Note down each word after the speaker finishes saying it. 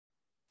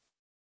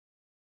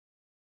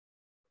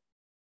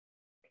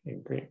Okay,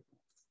 great.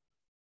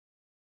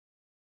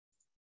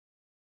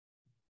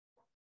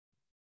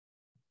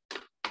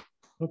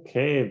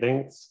 Okay,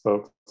 thanks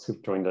folks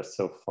who've joined us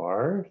so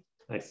far.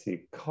 I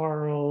see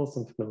Carl,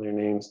 some familiar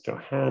names,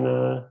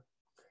 Johanna,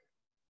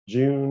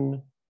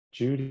 June,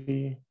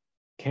 Judy,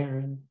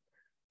 Karen,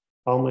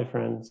 all my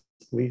friends,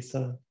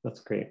 Lisa, that's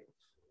great.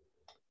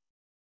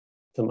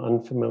 Some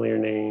unfamiliar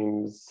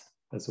names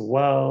as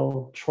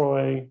well.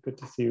 Troy, good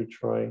to see you,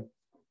 Troy.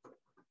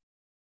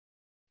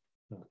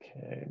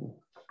 Okay.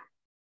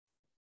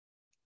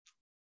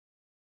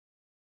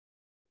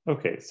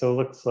 Okay, so it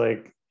looks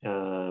like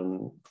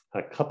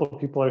a couple of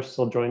people are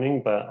still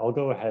joining, but I'll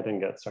go ahead and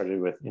get started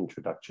with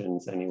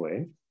introductions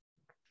anyway.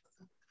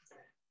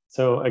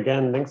 So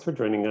again, thanks for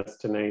joining us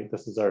tonight.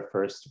 This is our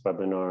first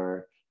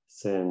webinar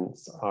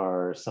since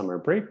our summer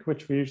break,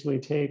 which we usually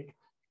take.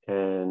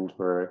 And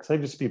we're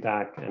excited to be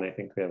back. And I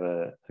think we have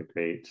a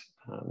great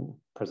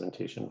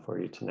presentation for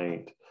you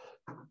tonight.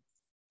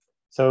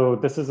 So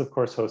this is, of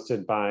course,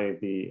 hosted by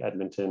the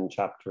Edmonton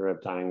chapter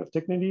of Dying with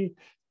Dignity.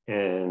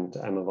 And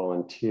I'm a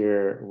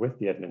volunteer with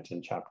the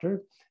Edmonton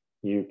chapter.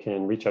 You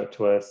can reach out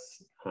to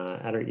us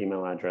at our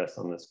email address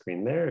on the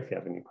screen there if you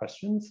have any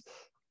questions.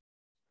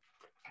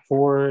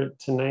 For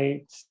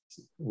tonight,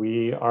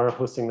 we are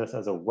hosting this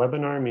as a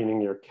webinar, meaning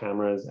your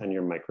cameras and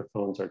your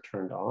microphones are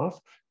turned off,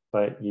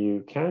 but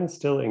you can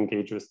still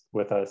engage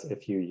with us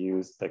if you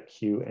use the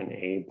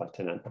Q&A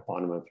button at the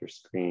bottom of your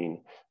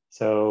screen.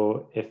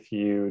 So if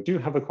you do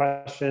have a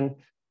question,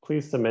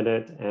 please submit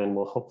it and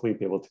we'll hopefully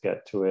be able to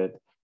get to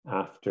it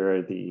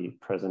after the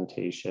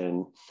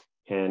presentation.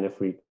 And if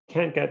we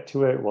can't get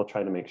to it, we'll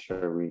try to make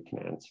sure we can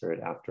answer it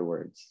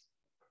afterwards.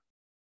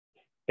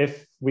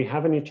 If we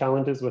have any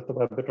challenges with the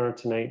webinar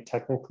tonight,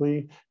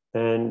 technically,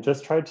 then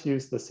just try to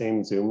use the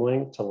same Zoom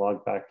link to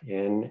log back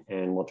in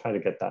and we'll try to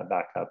get that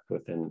back up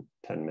within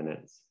 10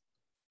 minutes.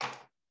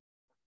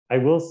 I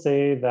will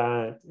say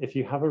that if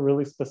you have a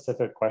really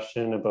specific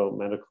question about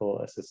medical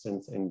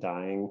assistance in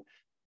dying,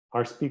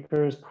 our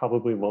speakers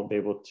probably won't be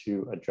able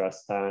to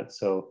address that.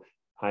 So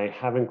I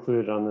have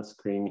included on the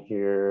screen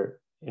here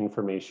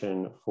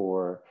information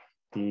for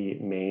the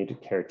MAID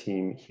care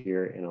team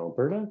here in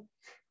Alberta.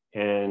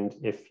 And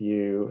if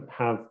you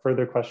have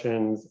further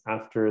questions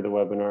after the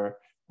webinar,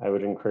 I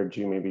would encourage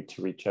you maybe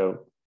to reach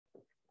out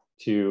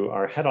to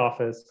our head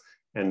office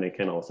and they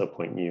can also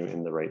point you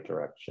in the right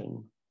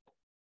direction.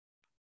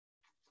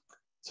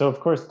 So of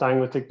course, Dying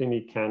with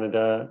Dignity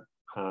Canada,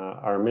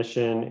 our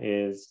mission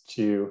is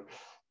to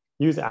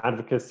use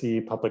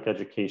advocacy, public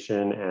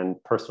education,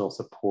 and personal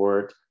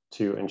support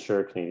to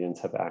ensure Canadians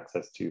have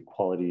access to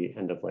quality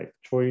end-of-life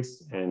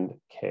choice and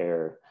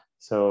care.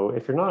 So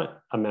if you're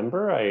not a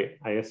member,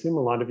 I assume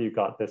a lot of you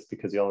got this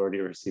because you already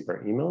received our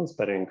emails,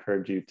 but I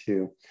encourage you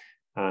to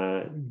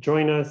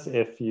join us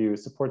if you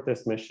support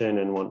this mission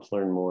and want to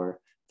learn more,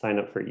 sign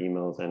up for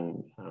emails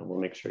and we'll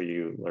make sure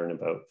you learn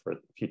about for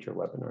future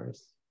webinars.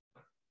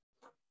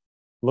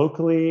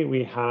 Locally,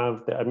 we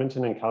have the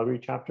Edmonton and Calgary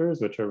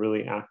chapters, which are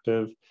really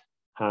active.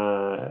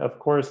 Of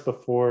course,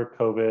 before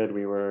COVID,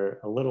 we were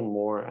a little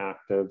more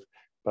active,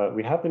 but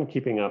we have been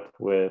keeping up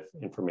with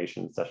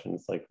information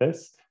sessions like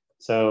this.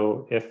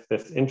 So if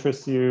this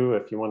interests you,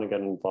 if you want to get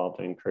involved,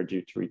 I encourage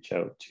you to reach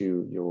out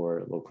to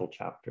your local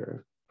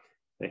chapter.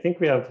 I think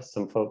we have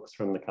some folks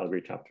from the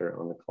Calgary chapter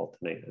on the call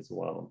tonight as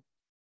well.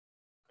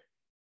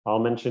 I'll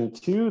mention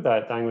too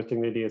that Dying with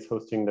Dignity is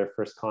hosting their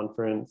first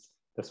conference.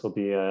 This will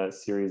be a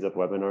series of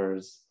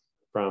webinars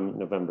from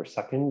November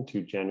 2nd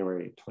to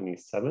January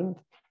 27th.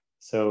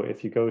 So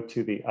if you go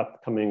to the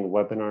upcoming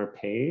webinar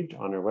page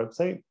on our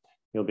website,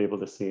 you'll be able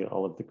to see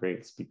all of the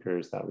great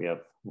speakers that we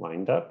have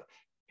lined up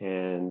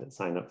and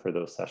sign up for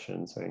those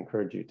sessions. So I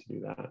encourage you to do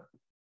that.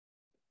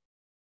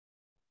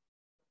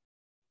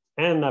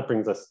 And that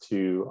brings us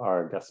to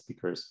our guest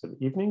speakers for the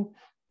evening.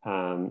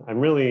 I'm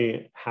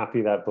really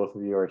happy that both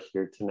of you are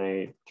here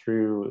tonight.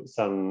 Through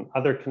some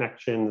other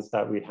connections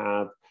that we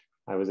have,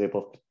 I was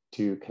able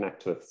to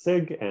connect with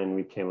Sig and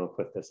we came up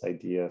with this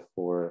idea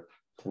for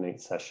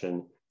tonight's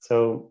session.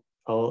 So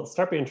I'll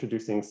start by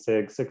introducing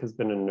Sig. Sig has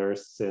been a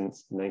nurse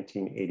since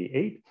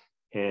 1988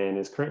 and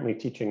is currently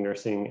teaching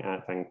nursing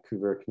at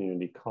Vancouver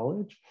Community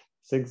College.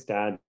 Sig's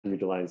dad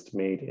utilized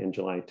MAID in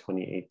July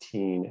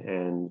 2018,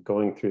 and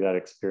going through that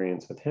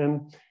experience with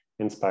him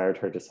inspired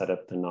her to set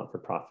up the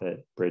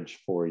not-for-profit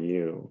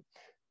Bridge4You.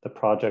 The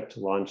project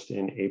launched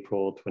in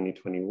April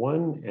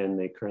 2021, and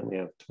they currently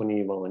have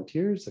 20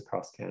 volunteers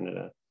across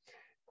Canada.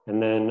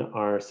 And then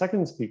our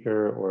second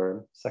speaker,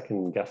 or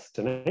second guest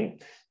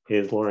tonight,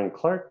 is Lauren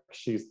Clark.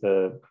 She's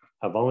a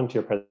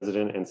volunteer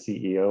president and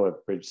CEO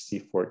of Bridge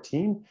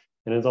C-14,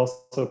 and is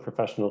also a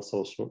professional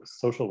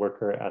social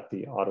worker at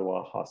the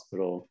Ottawa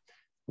Hospital.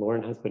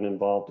 Lauren has been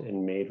involved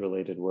in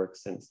MAID-related work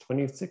since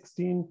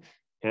 2016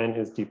 and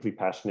is deeply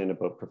passionate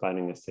about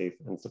providing a safe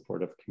and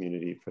supportive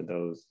community for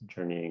those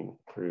journeying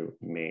through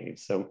MAID.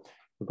 So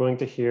we're going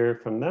to hear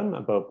from them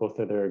about both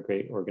of their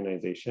great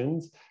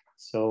organizations.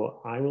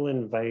 So I will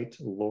invite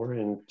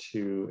Lauren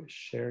to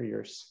share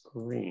your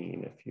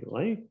screen if you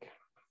like.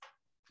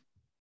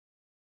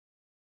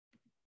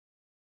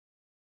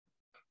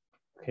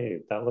 Okay,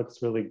 that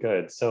looks really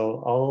good.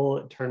 So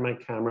I'll turn my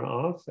camera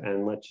off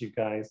and let you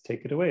guys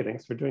take it away.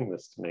 Thanks for doing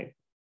this tonight.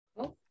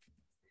 Cool.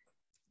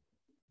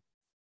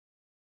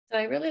 So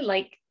I really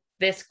like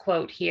this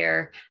quote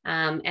here.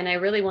 And I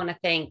really want to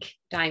thank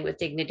Dying with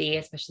Dignity,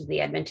 especially the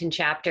Edmonton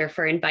chapter,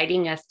 for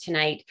inviting us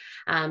tonight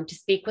to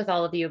speak with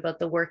all of you about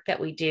the work that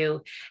we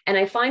do. And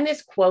I find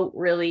this quote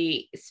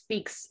really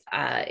speaks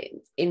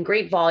in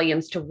great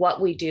volumes to what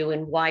we do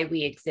and why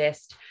we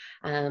exist.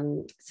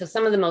 So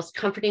some of the most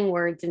comforting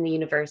words in the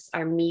universe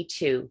are "me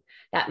too."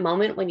 That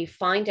moment when you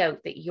find out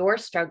that your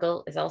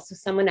struggle is also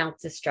someone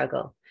else's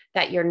struggle,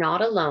 that you're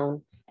not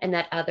alone, and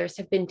that others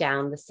have been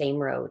down the same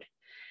road.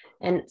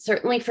 And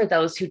certainly for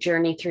those who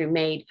journey through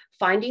MAID,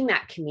 finding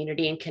that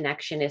community and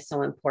connection is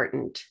so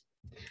important.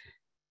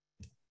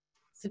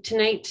 So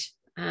tonight,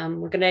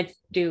 we're going to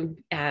do,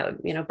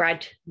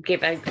 Brad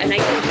gave a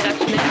nice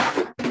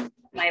introduction.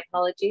 My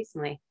apologies,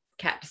 my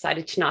cat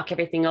decided to knock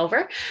everything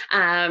over.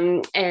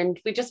 And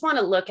we just want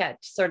to look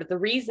at sort of the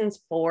reasons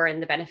for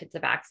and the benefits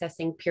of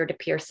accessing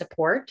peer-to-peer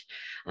support,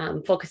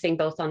 focusing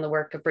both on the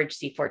work of Bridge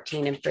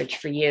C-14 and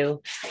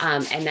Bridge4You,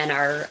 and then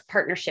our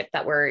partnership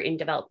that we're in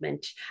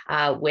development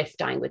with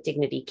Dying with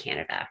Dignity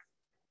Canada.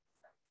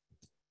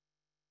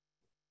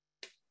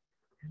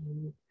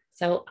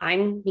 So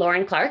I'm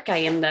Lauren Clark. I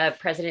am the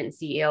president and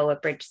CEO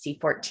of Bridge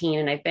C-14,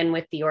 and I've been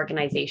with the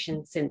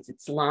organization since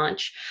its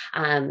launch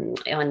on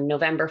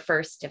November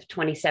 1st of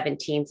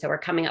 2017. So we're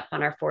coming up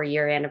on our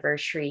 4-year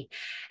anniversary.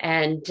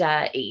 And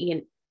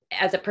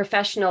as a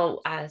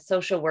professional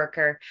social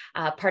worker,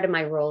 part of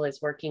my role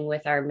is working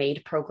with our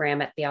MAID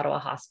program at the Ottawa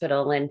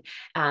Hospital. And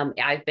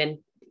I've been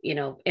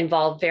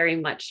involved very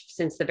much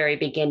since the very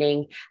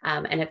beginning,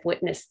 and have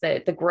witnessed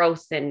the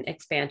growth and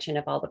expansion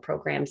of all the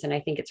programs. And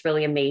I think it's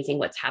really amazing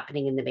what's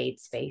happening in the MAID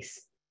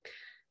space.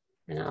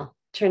 And I'll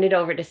turn it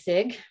over to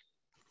Sig.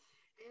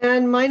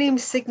 And my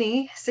name's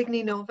Signe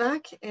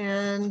Novak,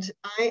 and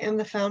I am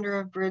the founder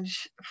of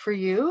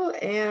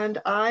Bridge4You.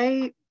 And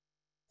I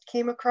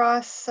came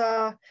across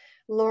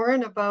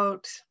Lauren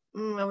about,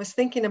 I was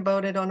thinking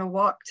about it on a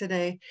walk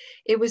today.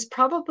 It was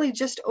probably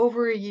just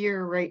over a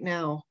year right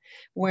now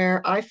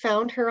where I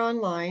found her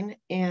online,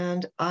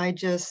 and I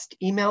just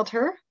emailed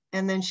her,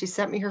 and then she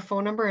sent me her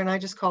phone number, and I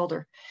just called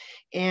her,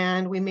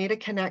 and we made a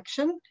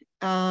connection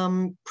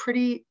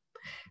pretty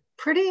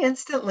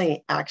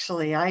instantly,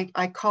 actually.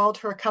 I called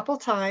her a couple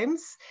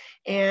times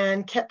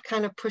and kept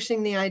kind of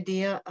pushing the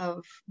idea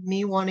of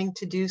me wanting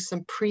to do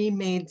some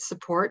pre-MAID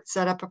support,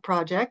 set up a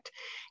project,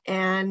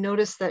 and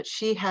noticed that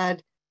she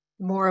had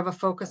more of a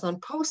focus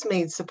on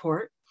post-MAID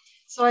support.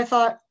 So I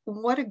thought,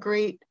 what a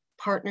great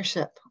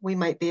partnership we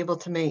might be able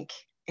to make.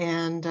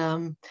 And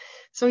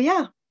so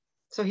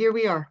here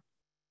we are.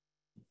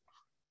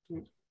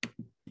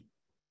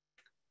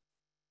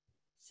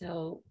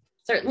 So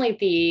certainly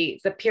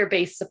the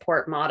peer-based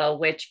support model,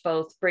 which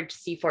both Bridge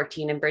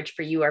C-14 and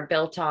Bridge4You are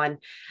built on,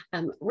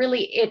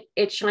 really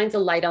it shines a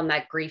light on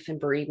that grief and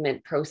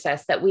bereavement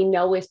process that we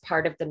know is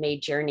part of the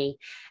MAID journey.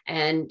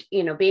 And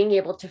being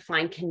able to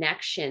find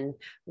connection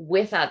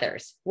with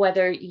others,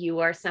 whether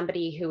you are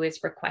somebody who is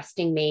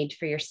requesting MAID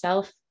for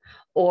yourself,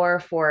 or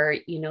for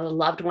a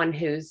loved one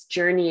who's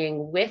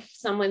journeying with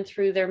someone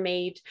through their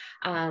MAID,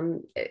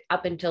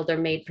 up until their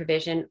MAID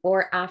provision,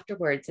 or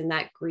afterwards in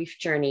that grief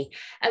journey,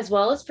 as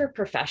well as for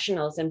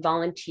professionals and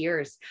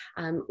volunteers.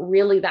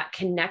 Really that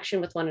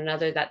connection with one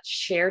another, that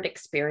shared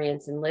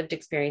experience and lived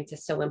experience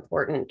is so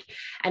important.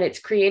 And it's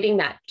creating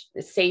that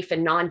safe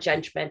and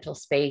non-judgmental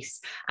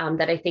space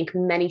that I think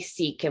many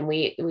seek. And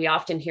we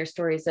often hear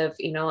stories of,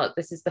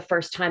 this is the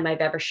first time I've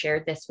ever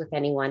shared this with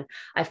anyone.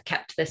 I've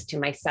kept this to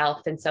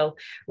myself. And so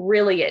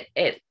really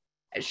it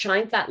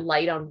shines that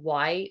light on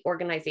why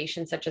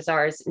organizations such as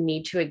ours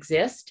need to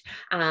exist,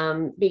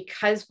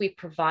 because we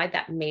provide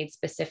that MAID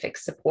specific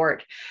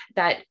support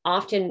that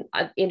often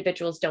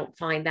individuals don't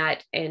find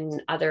that in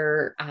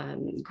other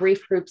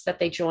grief groups that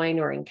they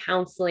join or in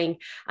counseling.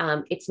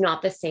 It's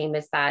not the same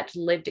as that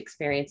lived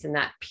experience and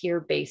that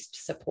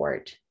peer-based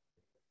support.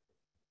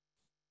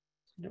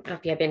 I don't know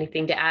if you have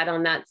anything to add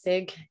on that,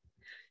 Sig.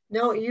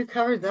 No, you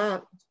covered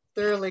that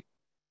thoroughly.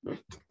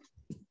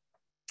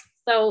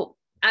 So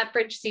at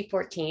Bridge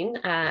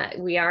C-14,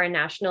 we are a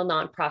national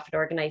nonprofit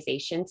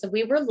organization. So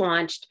we were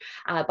launched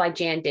by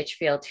Jan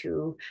Ditchfield,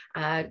 who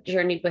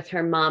journeyed with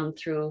her mom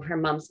through her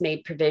mom's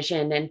MAID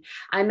provision. And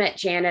I met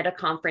Jan at a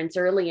conference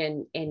early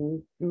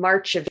in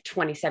March of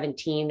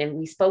 2017, and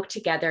we spoke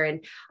together,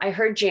 and I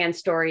heard Jan's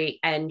story,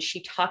 and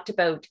she talked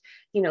about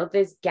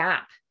this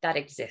gap that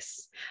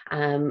exists.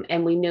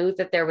 And we knew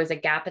that there was a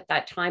gap at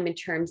that time in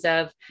terms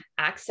of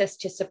access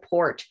to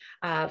support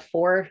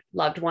for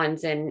loved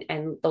ones and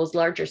those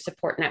larger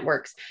support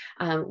networks,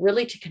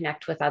 really to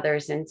connect with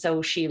others. And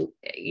so she,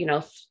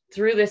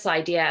 threw this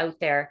idea out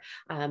there,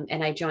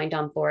 and I joined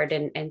on board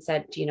and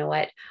said, you know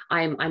what,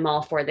 I'm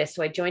all for this.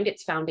 So I joined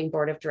its founding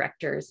board of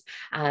directors,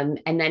 and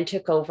then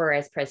took over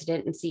as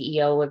president and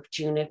CEO of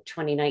June of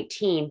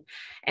 2019.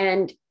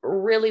 And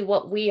really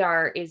what we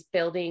are is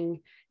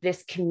building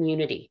this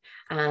community,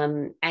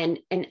 and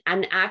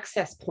an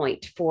access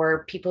point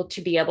for people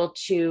to be able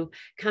to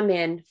come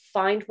in,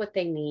 find what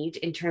they need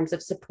in terms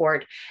of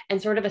support,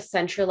 and sort of a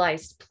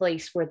centralized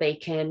place where they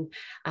can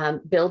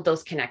build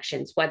those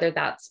connections, whether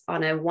that's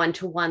on a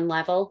one-to-one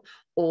level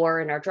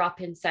or in our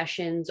drop-in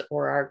sessions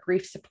or our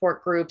grief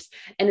support groups,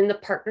 and in the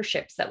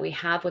partnerships that we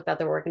have with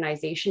other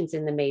organizations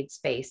in the MAID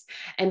space,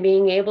 and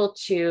being able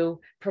to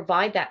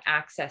provide that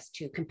access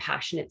to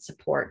compassionate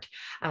support,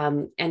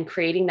 and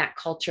creating that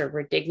culture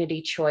where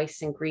dignity,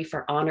 choice, and grief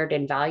are honored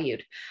and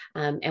valued.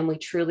 And we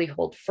truly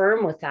hold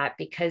firm with that,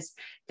 because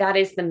that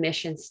is the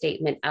mission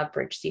statement of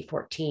Bridge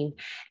C-14.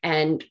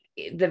 And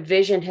the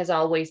vision has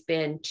always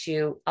been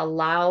to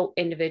allow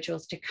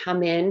individuals to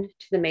come in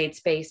to the MAID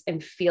space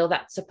and feel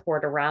that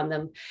support around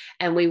them.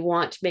 And we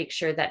want to make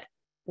sure that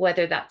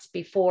whether that's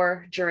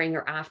before, during,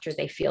 or after,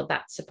 they feel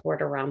that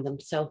support around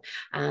them. So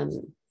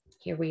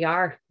here we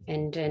are.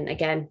 And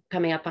again,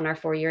 coming up on our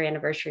 4-year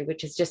anniversary,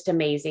 which is just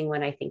amazing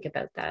when I think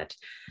about that.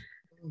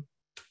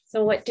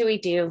 So what do we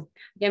do?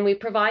 Again, we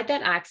provide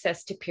that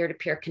access to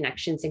peer-to-peer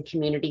connections and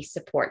community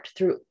support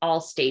through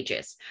all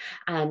stages.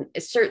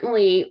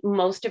 Certainly,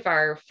 most of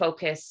our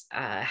focus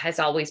has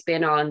always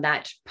been on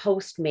that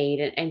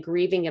post-MAID and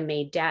grieving a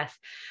MAID death.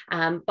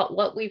 But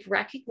what we've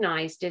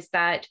recognized is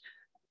that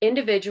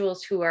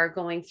individuals who are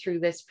going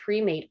through this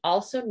pre-MAID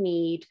also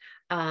need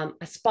a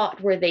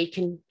spot where they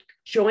can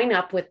join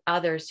up with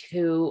others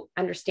who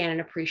understand and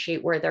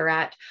appreciate where they're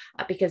at,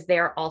 because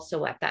they're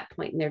also at that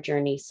point in their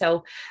journey.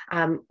 So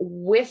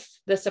with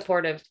the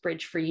support of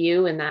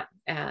Bridge4You and that,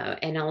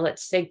 and I'll let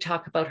Sig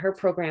talk about her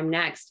program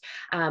next,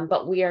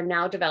 but we are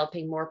now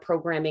developing more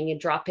programming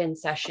and drop-in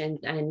sessions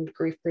and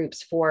grief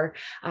groups for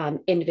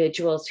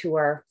individuals who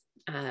are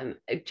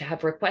to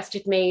have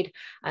requested MAID,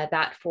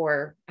 that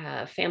for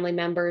family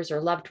members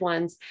or loved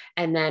ones,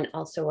 and then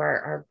also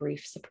our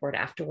grief support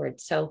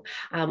afterwards. So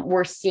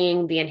we're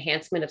seeing the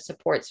enhancement of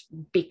supports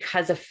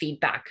because of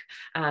feedback.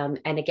 And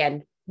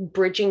again,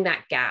 bridging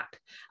that gap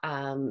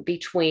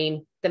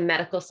between the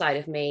medical side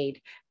of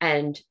MAID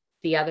and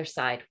the other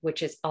side,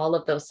 which is all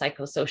of those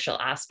psychosocial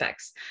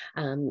aspects.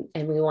 And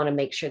we want to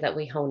make sure that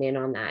we hone in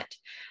on that.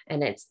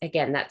 And it's,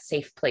 again, that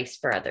safe place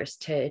for others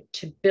to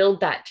build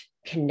that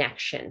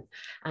connection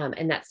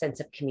and that sense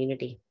of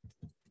community.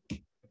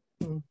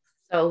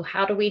 So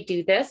how do we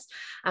do this?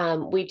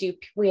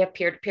 We have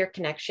peer-to-peer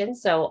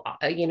connections. So,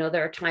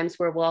 there are times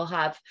where we'll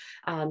have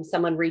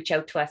someone reach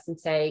out to us and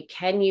say,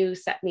 can you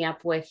set me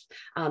up with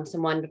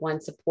some one-to-one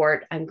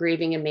support? I'm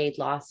grieving a MAID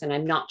loss and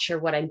I'm not sure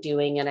what I'm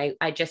doing. And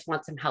I just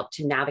want some help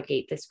to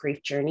navigate this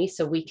grief journey,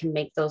 so we can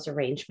make those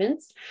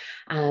arrangements.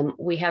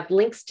 We have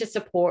links to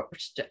support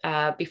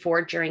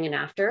before, during, and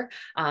after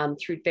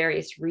through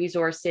various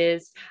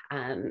resources,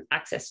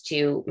 access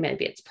to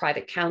maybe it's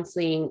private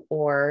counseling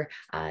or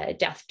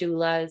death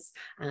doulas.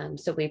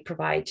 So we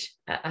provide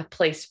a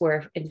place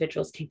where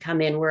individuals can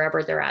come in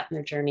wherever they're at in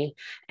their journey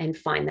and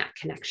find that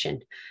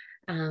connection.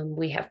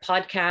 We have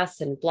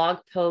podcasts and blog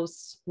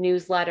posts,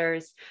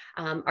 newsletters,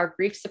 our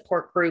grief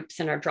support groups,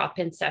 and our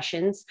drop-in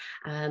sessions.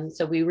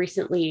 So we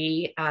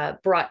recently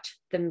brought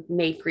the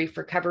MAID Grief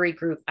Recovery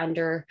Group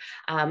under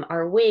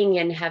our wing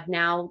and have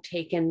now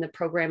taken the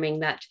programming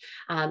that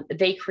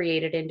they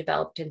created and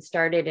developed and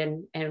started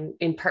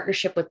in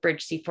partnership with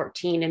Bridge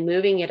C-14 and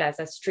moving it as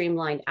a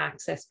streamlined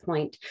access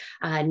point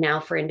now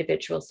for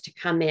individuals to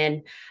come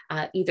in,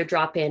 either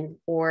drop in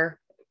or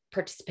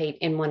participate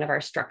in one of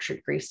our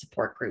structured grief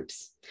support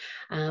groups.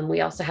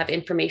 We also have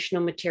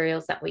informational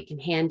materials that we can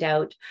hand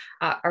out,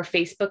 our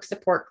Facebook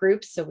support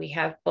groups. So we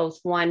have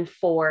both one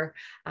for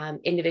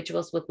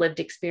individuals with lived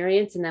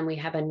experience, and then we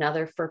have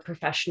another for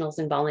professionals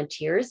and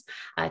volunteers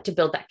to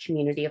build that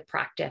community of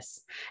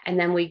practice. And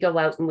then we go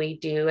out and we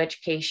do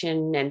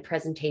education and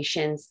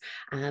presentations.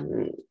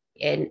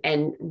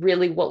 And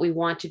really what we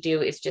want to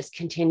do is just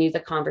continue the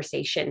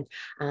conversation,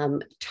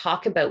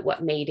 talk about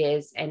what MAID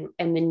is and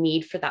the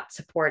need for that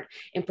support,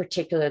 in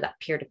particular that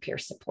peer-to-peer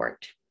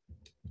support.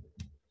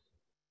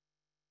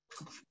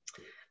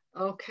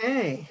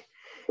 Okay,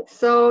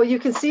 so you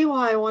can see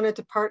why I wanted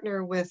to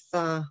partner with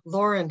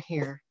Lauren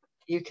here.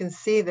 You can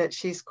see that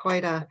she's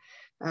quite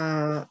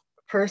a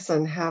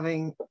person,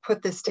 having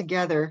put this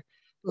together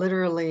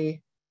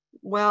literally.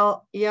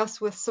 Well,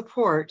 yes, with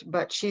support,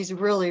 but she's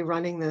really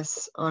running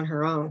this on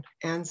her own.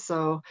 And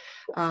so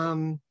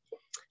I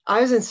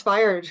was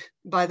inspired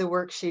by the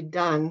work she'd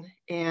done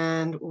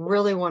and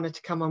really wanted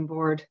to come on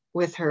board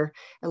with her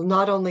and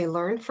not only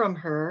learn from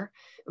her,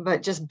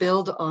 but just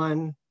build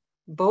on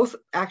both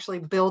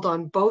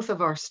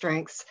of our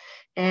strengths.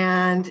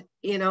 And,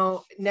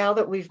 now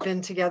that we've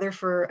been together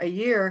for a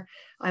year,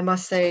 I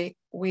must say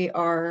we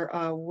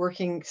are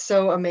working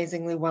so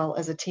amazingly well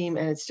as a team.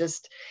 And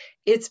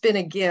it's been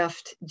a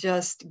gift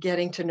just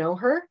getting to know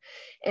her.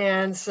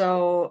 And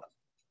so,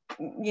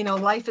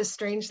 life is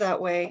strange that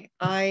way.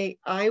 I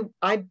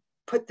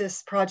put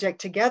this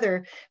project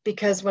together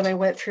because when I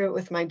went through it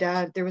with my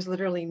dad, there was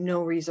literally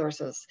no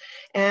resources.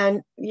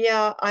 And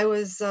yeah, I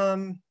was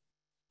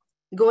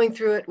going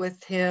through it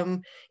with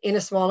him in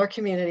a smaller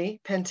community,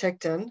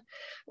 Penticton,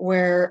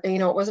 where, you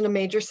know, it wasn't a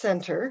major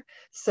center.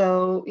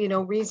 So, you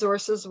know,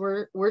 resources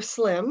were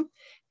slim,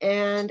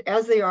 and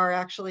as they are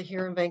actually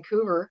here in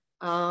Vancouver.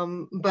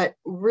 But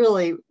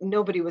really,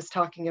 nobody was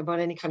talking about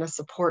any kind of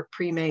support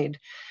pre-made.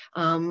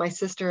 My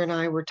sister and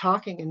I were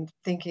talking and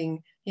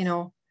thinking, you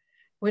know,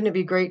 wouldn't it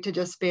be great to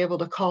just be able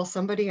to call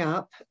somebody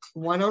up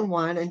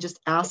one-on-one and just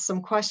ask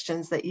some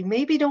questions that you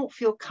maybe don't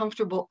feel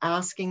comfortable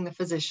asking the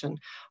physician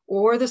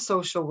or the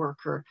social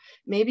worker?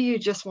 Maybe you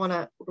just want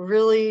to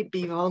really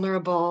be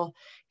vulnerable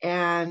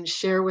and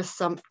share with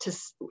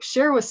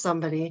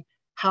somebody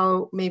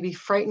how maybe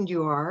frightened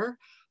you are,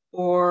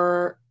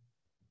 or,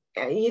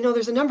 you know,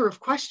 there's a number of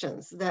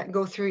questions that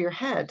go through your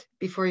head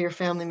before your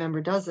family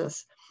member does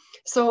this.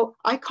 So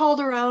I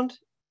called around.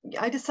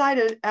 I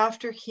decided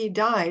after he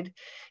died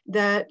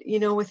that, you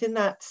know, within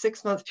that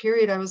 6-month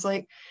period, I was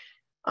like,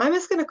 I'm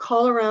just going to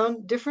call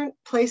around different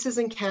places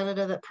in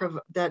Canada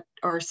that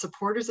are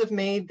supporters of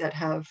MAID, that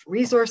have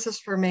resources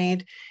for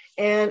MAID,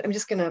 and I'm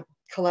just going to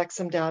collect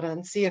some data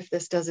and see if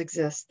this does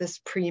exist,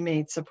 this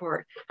pre-MAID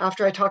support.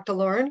 After I talked to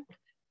Lauren,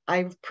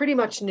 I pretty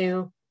much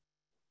knew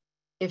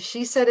if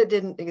she said it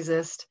didn't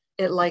exist,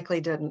 it likely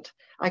didn't.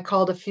 I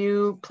called a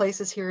few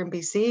places here in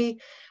BC,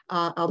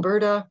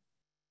 Alberta,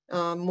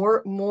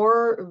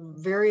 more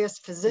various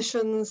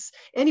physicians,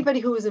 anybody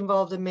who was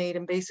involved in MAID,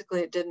 and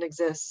basically it didn't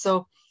exist.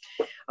 So,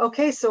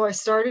 okay, so I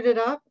started it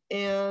up,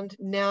 and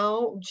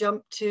now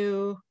jump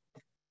to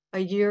a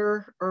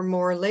year or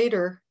more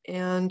later,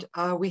 and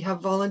we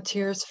have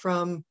volunteers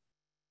from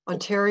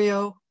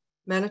Ontario,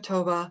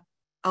 Manitoba,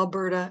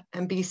 Alberta,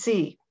 and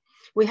BC.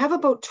 We have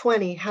about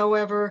 20,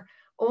 however,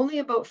 only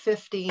about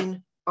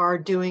 15 are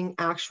doing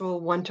actual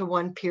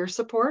one-to-one peer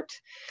support.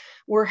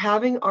 We're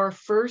having our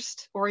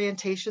first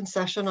orientation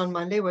session on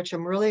Monday, which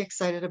I'm really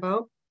excited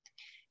about.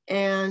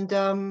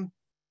 And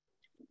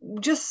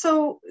just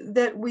so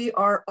that we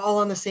are all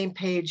on the same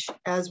page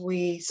as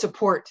we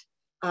support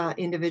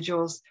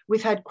individuals.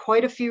 We've had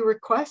quite a few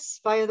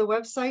requests via the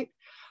website.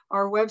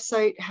 Our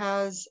website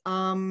has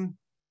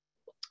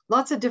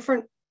lots of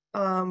different,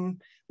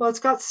 well, it's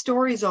got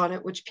stories on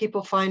it, which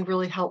people find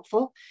really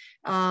helpful.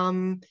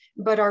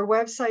 But our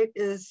website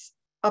is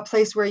a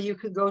place where you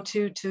could go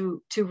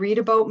to read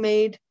about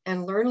MAID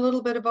and learn a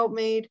little bit about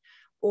MAID,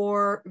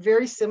 or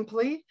very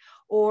simply,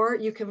 or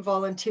you can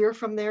volunteer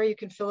from there. You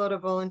can fill out a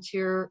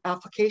volunteer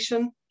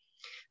application.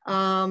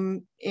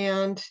 And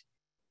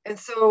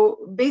so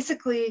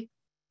basically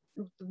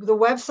the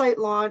website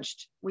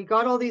launched, we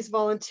got all these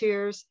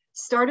volunteers,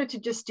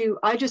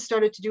 I just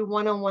started to do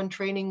one-on-one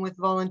training with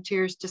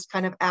volunteers, just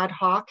kind of ad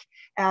hoc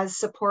as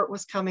support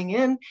was coming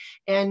in.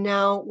 And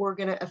now we're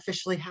going to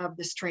officially have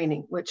this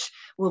training, which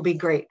will be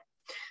great.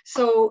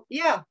 So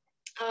yeah,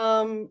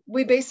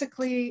 we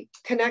basically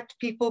connect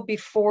people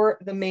before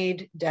the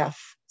MAID death.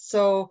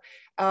 So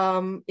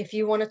if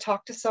you want to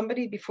talk to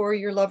somebody before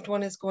your loved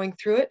one is going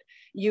through it,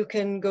 you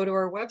can go to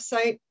our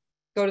website,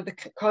 go to the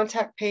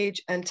contact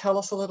page and tell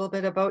us a little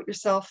bit about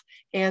yourself.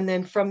 And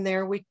then from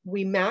there,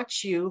 we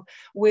match you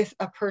with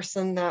a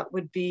person that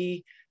would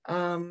be,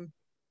 you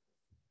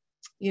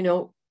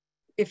know,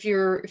 if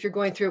you're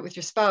going through it with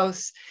your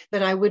spouse,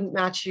 then I wouldn't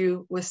match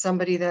you with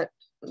somebody that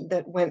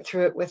went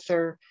through it with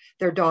their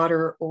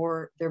daughter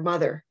or their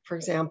mother, for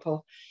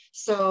example.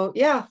 So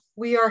yeah,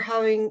 we are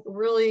having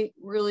really,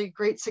 really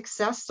great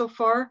success so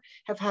far,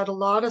 have had a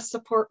lot of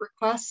support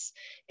requests,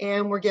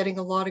 and we're getting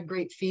a lot of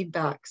great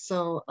feedback.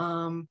 So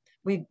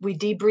we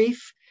debrief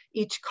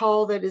each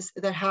call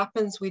that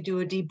happens. We do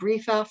a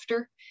debrief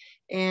after.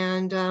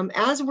 And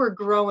as we're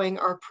growing,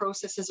 our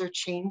processes are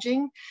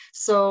changing.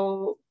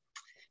 So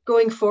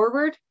going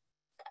forward,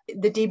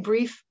 the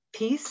debrief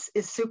piece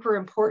is super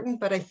important,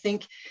 but I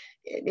think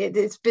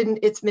it's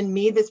been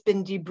me that's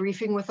been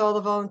debriefing with all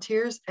the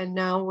volunteers, and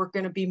now we're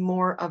going to be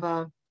more of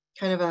a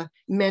kind of a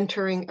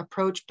mentoring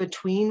approach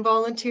between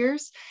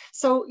volunteers.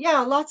 So yeah,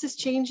 lots is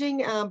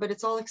changing, but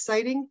it's all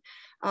exciting,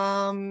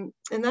 and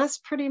that's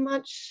pretty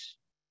much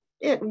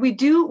it. We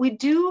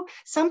do.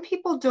 Some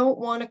people don't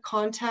want to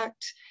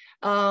contact,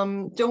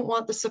 don't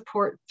want the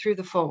support through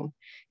the phone.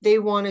 They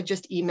want to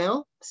just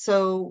email.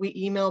 So we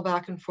email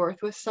back and forth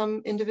with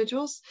some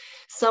individuals.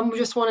 Some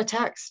just want to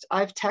text.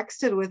 I've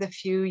texted with a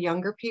few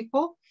younger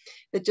people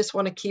that just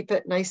want to keep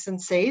it nice and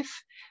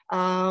safe.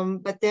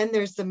 But then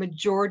there's the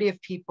majority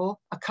of people,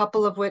 a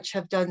couple of which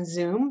have done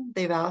Zoom.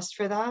 They've asked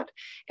for that.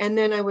 And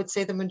then I would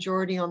say the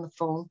majority on the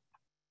phone.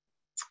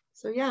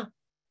 So yeah.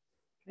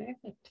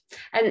 Perfect.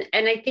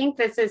 And I think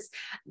this is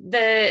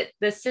the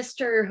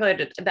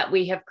sisterhood that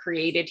we have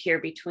created here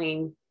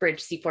between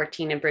Bridge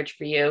C-14 and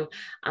Bridge4You.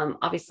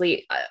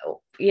 Obviously,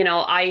 you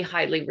know, I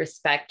highly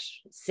respect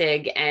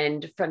Sig,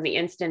 and from the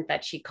instant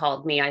that she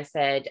called me, I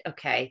said,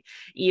 okay,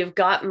 you've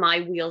got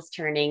my wheels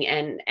turning,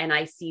 and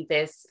I see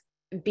this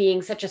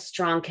being such a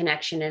strong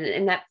connection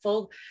and that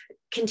full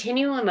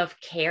continuum of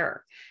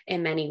care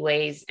in many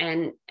ways.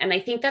 And I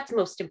think that's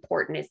most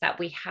important, is that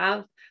we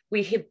have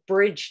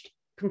bridged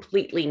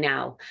completely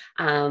now,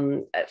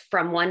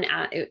 from one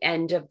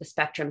end of the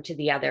spectrum to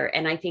the other.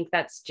 And I think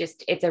that's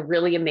just, it's a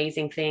really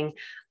amazing thing.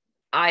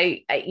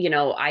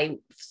 I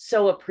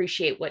so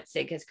appreciate what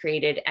SIG has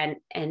created,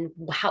 and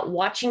how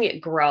watching it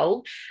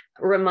grow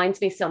reminds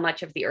me so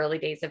much of the early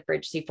days of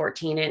Bridge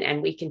C-14,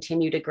 and we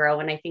continue to grow.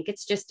 And I think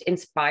it's just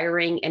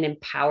inspiring and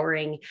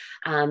empowering,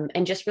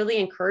 and just really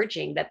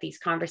encouraging that these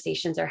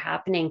conversations are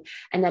happening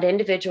and that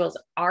individuals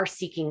are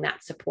seeking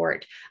that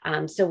support.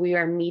 So we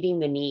are meeting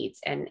the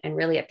needs, and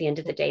really at the end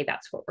of the day,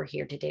 that's what we're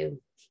here to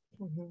do.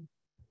 Mm-hmm.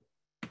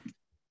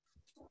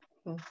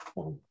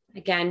 So,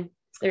 again,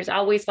 there's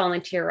always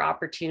volunteer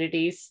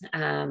opportunities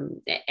at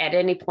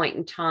any point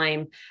in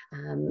time,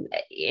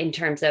 in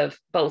terms of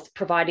both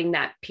providing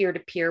that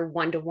peer-to-peer,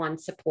 one-to-one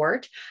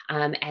support.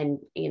 And,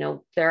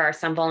 there are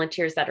some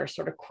volunteers that are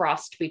sort of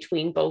crossed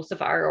between both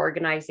of our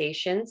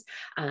organizations,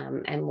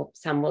 and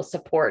some will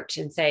support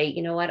and say,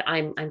 you know what,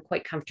 I'm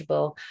quite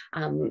comfortable,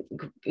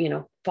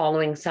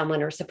 following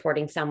someone or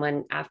supporting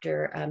someone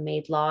after a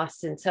MAID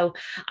loss. And so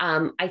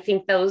I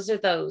think those are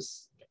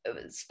those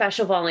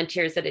special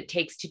volunteers that it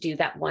takes to do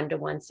that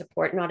one-to-one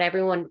support. Not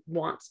everyone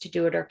wants to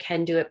do it or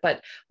can do it,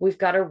 but we've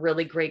got a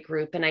really great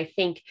group. And I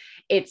think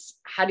it's,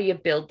 how do you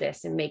build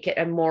this and make it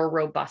a more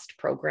robust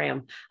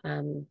program?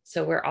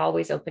 So we're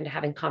always open to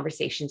having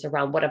conversations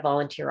around what a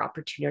volunteer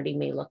opportunity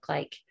may look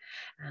like.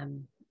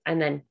 And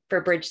then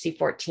for Bridge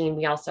C-14,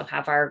 we also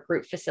have our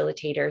group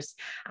facilitators,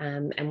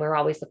 and we're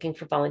always looking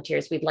for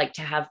volunteers. We'd like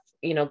to have,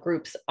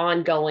 groups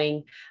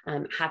ongoing,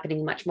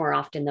 happening much more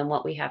often than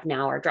what we have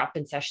now. Our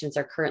drop-in sessions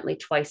are currently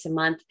twice a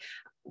month.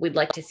 We'd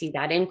like to see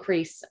that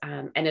increase,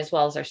 and as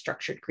well as our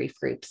structured grief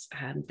groups.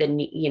 The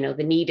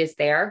need is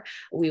there.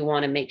 We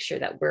want to make sure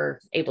that we're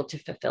able to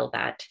fulfill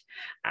that.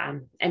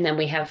 And then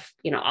we have,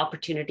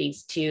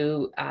 opportunities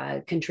to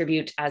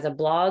contribute as a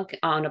blog,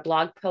 on a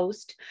blog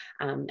post,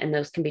 and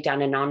those can be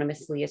done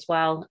anonymously as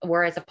well,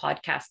 or as a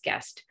podcast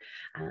guest.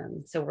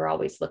 So we're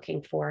always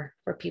looking for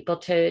people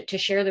to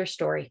share their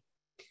story.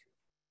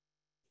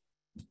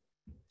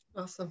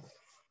 Awesome.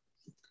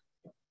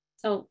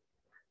 So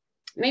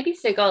maybe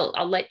Sig,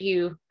 I'll let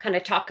you kind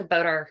of talk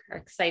about our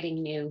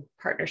exciting new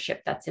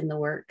partnership that's in the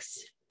works.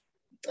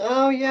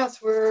 Oh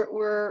yes,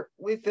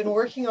 we've been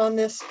working on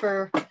this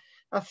for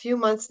a few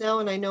months now,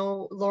 and I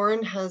know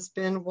Lauren has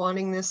been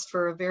wanting this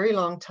for a very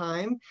long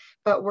time,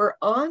 but we're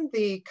on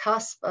the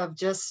cusp of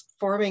just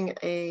forming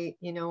a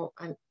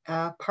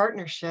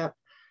partnership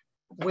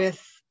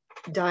with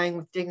Dying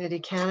with Dignity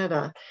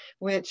Canada,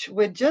 which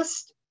would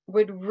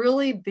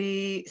really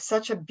be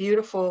such a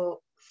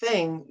beautiful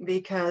thing,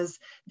 because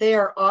they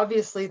are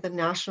obviously the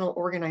national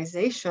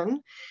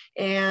organization,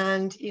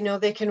 and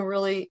they can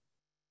really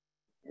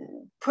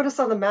put us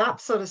on the map,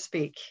 so to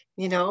speak,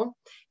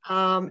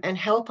 and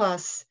help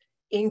us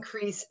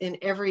increase in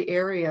every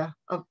area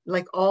of,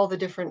 like, all the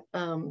different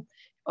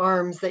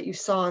arms that you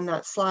saw on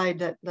that slide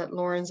that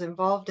Lauren's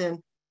involved in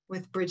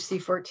with Bridge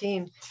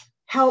C-14,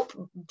 help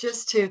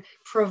just to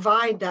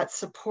provide that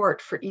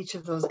support for each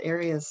of those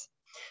areas.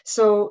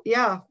 So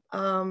yeah,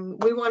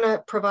 we want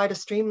to provide a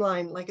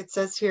streamline, like it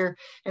says here,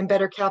 and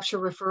better capture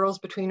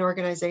referrals between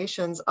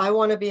organizations. I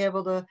want to be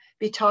able to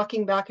be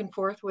talking back and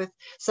forth with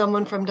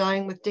someone from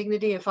Dying with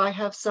Dignity. If I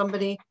have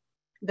somebody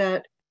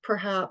that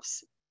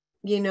perhaps,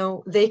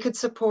 they could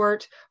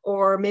support,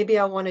 or maybe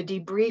I want to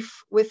debrief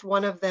with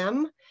one of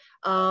them,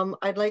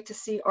 I'd like to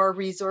see our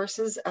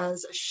resources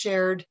as a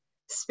shared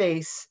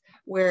space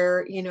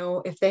where,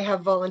 if they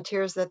have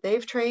volunteers that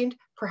they've trained,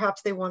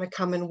 perhaps they want to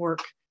come and work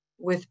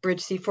with Bridge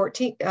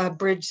C-14,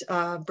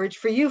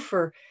 Bridge4You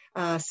for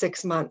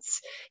 6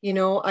 months.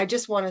 I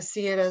just want to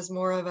see it as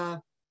more of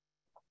a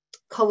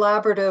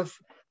collaborative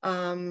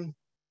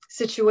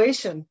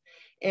situation.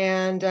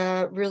 And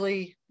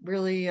really,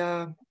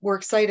 we're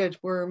excited.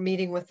 We're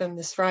meeting with them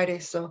this Friday,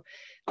 so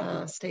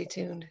stay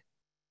tuned.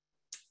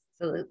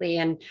 Absolutely.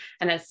 And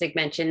as Sig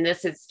mentioned,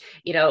 this is,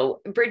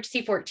 Bridge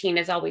C-14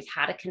 has always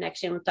had a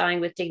connection with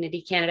Dying with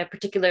Dignity Canada,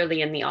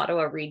 particularly in the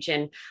Ottawa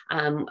region,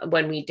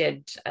 when we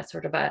did a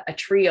sort of a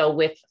trio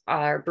with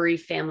our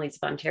Bereaved Families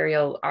of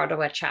Ontario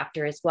Ottawa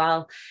chapter as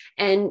well.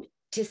 And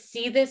to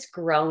see this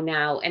grow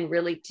now, and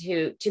really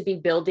to be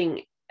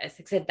building, as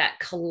I said, that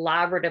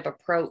collaborative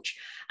approach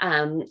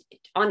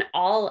on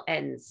all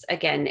ends.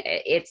 Again,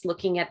 it's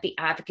looking at the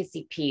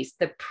advocacy piece,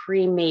 the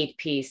pre-MAID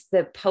piece,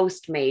 the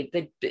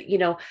post-MAID,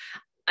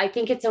 I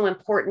think it's so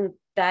important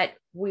that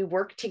we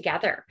work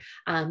together.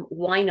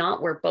 Why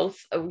not? We're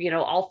both,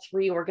 all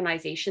three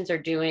organizations are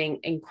doing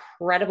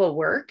incredible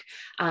work,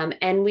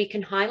 and we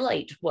can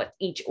highlight what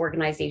each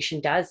organization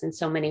does in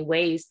so many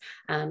ways.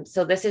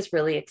 So this is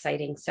really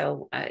exciting.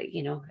 So,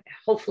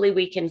 hopefully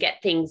we can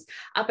get things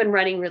up and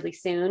running really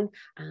soon.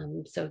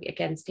 So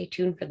again, stay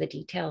tuned for the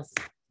details.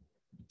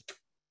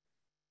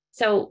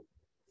 So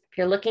if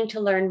you're looking to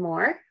learn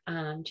more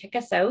check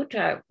us out.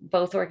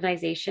 Both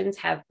organizations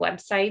have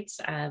websites,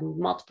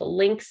 multiple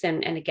links,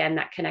 and again,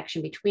 that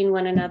connection between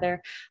one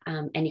another.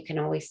 And you can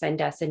always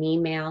send us an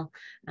email.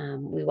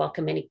 We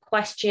welcome any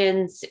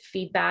questions,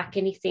 feedback,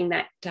 anything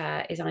that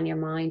is on your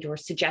mind, or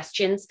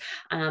suggestions.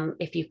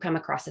 If you've come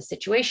across a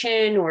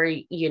situation, or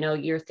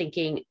you're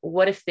thinking,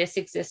 what if this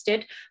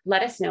existed?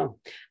 Let us know.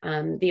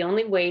 The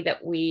only way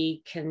that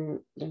we can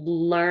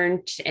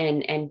learn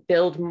and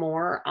build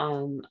more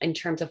in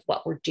terms of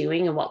what we're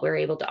doing and what we're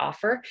able to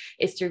offer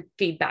is through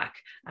feedback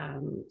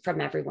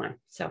from everyone.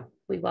 So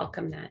we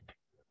welcome that.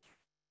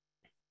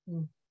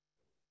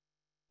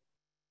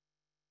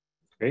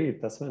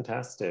 Great, that's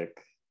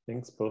fantastic.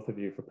 Thanks both of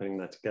you for putting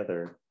that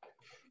together.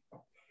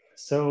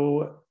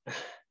 So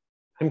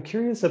I'm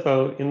curious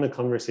about, in the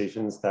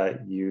conversations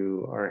that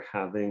you are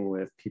having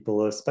with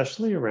people,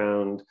 especially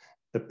around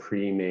the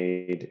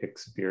pre-made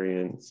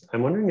experience,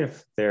 I'm wondering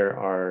if there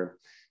are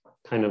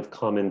kind of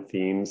common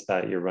themes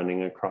that you're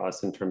running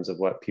across in terms of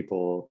what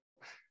people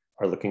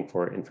are looking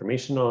for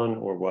information on,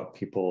 or what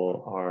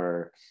people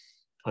are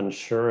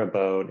unsure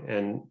about,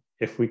 and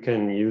if we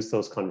can use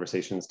those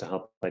conversations to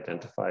help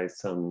identify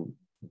some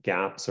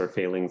gaps or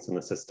failings in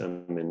the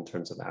system in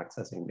terms of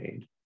accessing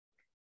MAID.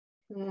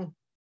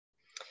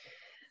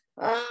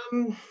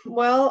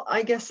 Well,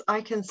 I guess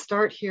I can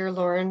start here,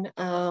 Lauren.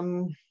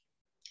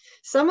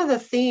 Some of the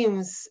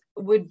themes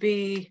would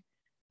be,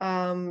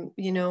 how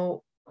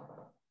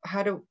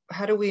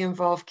do we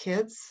involve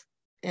kids,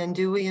 and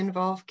do we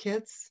involve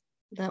kids?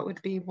 That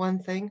would be one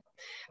thing.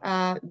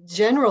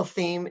 General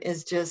theme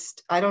is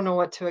just, I don't know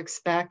what to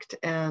expect,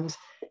 and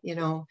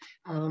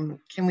can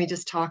we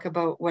just talk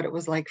about what it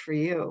was like for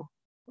you,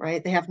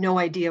 right? They have no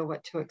idea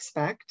what to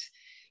expect.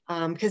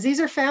 Because these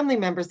are family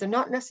members. They're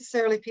not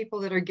necessarily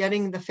people that are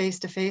getting the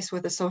face-to-face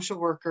with a social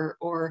worker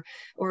or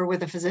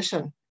with a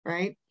physician,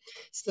 right?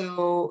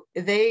 So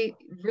they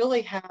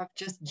really have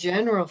just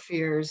general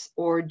fears,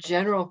 or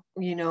general,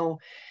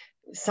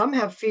 some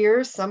have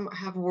fears, some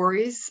have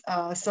worries,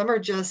 some are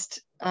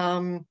just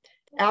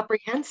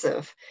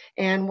apprehensive.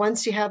 And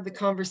once you have the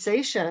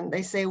conversation,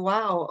 they say,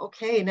 wow,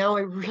 okay, now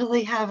I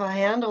really have a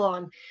handle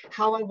on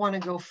how I want to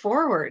go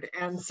forward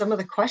and some of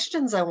the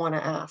questions I want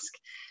to ask.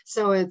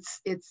 So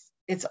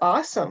it's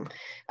awesome.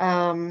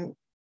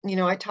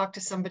 I talked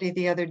to somebody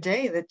the other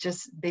day that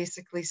just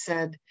basically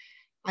said,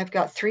 I've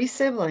got 3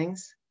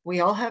 siblings. We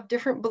all have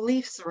different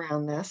beliefs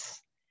around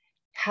this.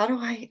 How do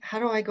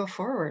I go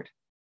forward?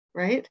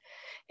 Right?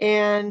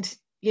 And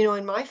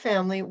in my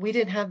family, we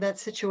didn't have that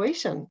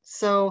situation.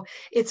 So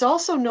it's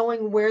also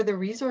knowing where the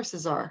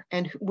resources are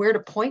and where to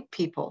point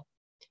people,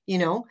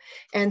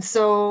 And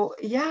so,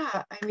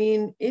 yeah, I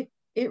mean, it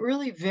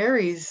really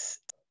varies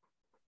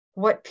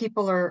what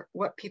people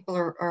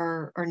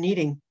are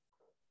needing.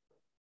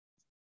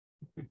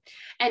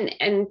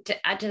 And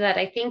to add to that,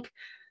 I think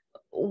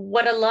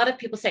what a lot of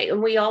people say,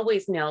 and we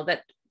always know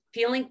that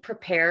feeling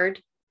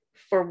prepared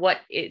for what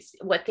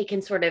they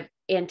can sort of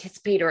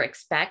anticipate or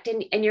expect,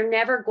 and you're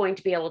never going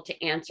to be able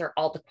to answer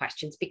all the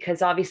questions,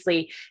 because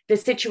obviously the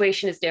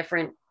situation is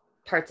different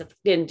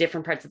in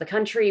different parts of the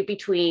country,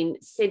 between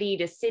city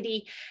to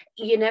city.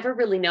 You never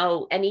really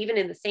know. And even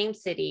in the same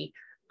city,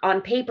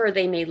 on paper,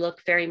 they may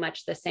look very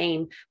much the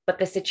same, but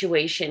the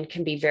situation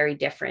can be very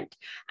different.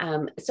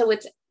 So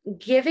it's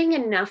giving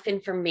enough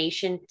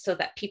information so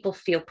that people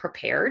feel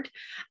prepared,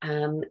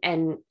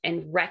 and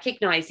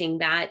recognizing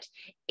that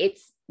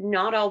it's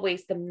not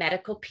always the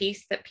medical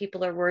piece that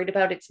people are worried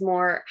about. It's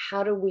more,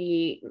 how do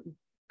we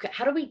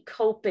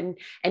cope and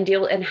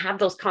deal and have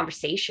those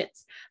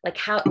conversations? Like,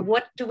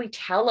 what do we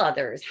tell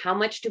others? How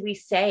much do we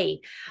say?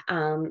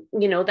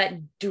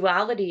 That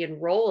duality in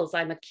roles.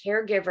 I'm a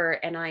caregiver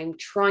and I'm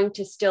trying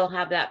to still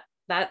have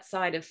that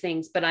side of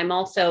things, but I'm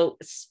also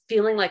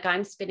feeling like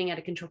I'm spinning out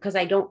of control because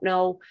I don't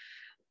know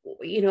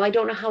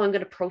how I'm going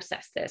to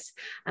process this.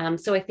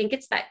 So I think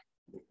it's that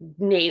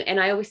name, and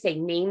I always say,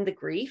 name the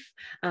grief.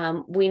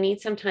 We need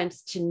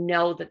sometimes to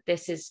know that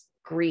this is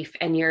grief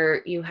and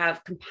you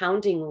have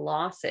compounding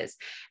losses.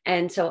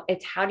 And so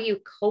it's, how do you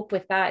cope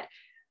with that?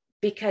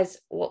 Because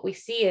what we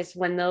see is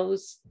when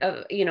those,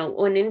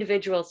 when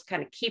individuals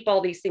kind of keep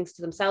all these things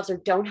to themselves, or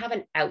don't have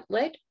an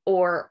outlet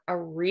or a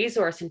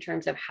resource in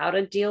terms of how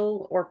to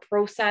deal or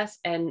process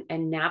and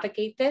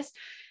navigate this,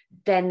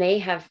 then they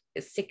have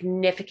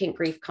significant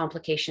grief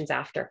complications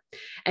after,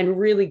 and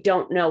really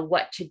don't know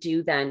what to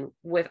do then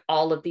with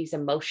all of these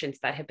emotions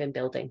that have been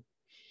building.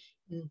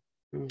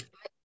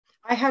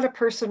 I had a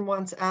person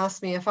once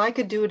ask me, if I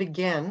could do it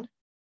again,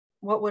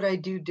 what would I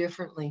do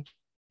differently?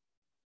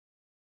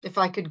 If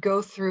I could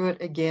go through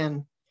it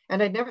again.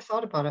 And I'd never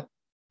thought about it.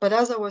 But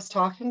as I was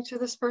talking to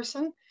this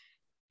person,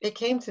 it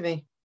came to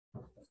me.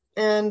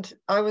 And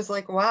I was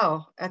like,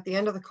 wow. At the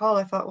end of the call,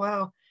 I thought,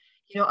 wow,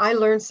 I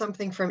learned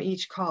something from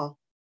each call.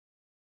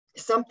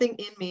 Something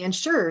in me. And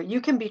sure,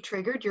 you can be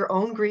triggered. Your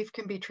own grief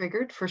can be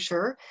triggered, for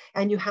sure.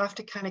 And you have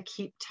to kind of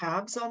keep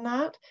tabs on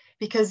that,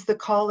 because the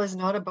call is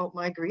not about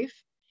my grief.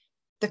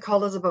 The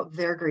call is about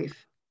their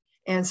grief.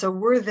 And so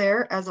we're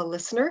there as a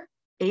listener,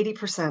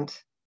 80%,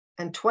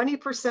 and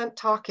 20%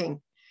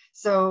 talking.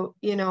 So,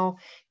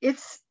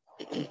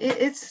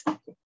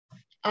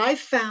 I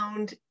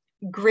found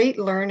great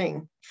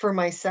learning for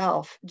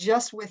myself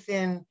just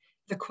within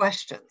the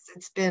questions.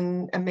 It's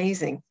been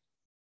amazing,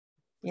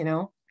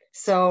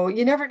 So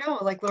you never know,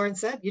 like Lauren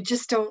said, you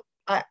just don't,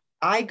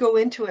 I go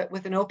into it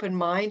with an open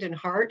mind and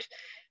heart,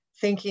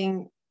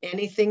 thinking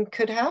anything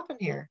could happen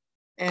here.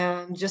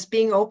 And just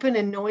being open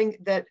and knowing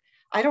that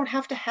I don't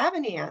have to have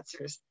any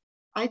answers.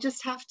 I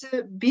just have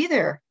to be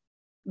there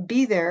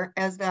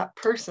as that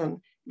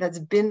person that's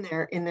been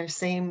there in their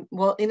same,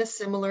 well, in a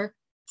similar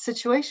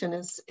situation,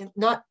 is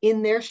not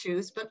in their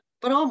shoes, but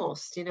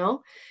almost,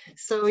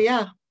 So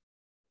yeah.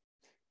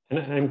 And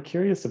I'm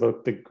curious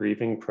about the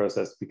grieving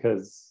process,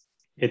 because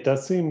it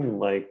does seem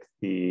like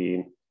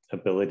the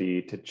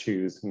ability to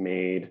choose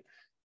MAID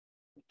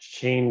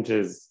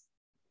changes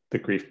the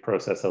grief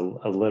process a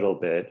little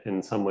bit.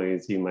 In some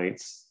ways, you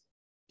might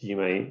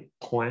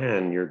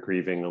plan your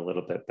grieving a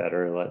little bit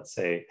better, let's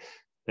say.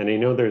 And I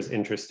know there's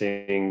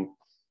interesting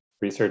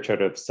research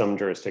out of some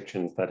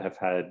jurisdictions that have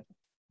had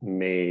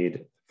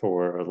MAID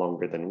for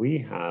longer than we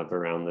have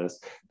around this.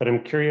 But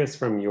I'm curious,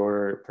 from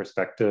your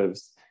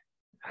perspectives,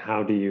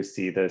 how do you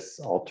see this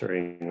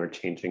altering or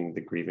changing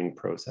the grieving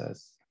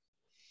process?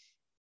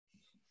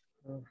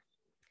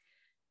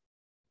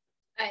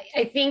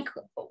 I think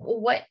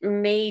what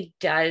MAID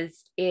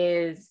does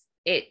is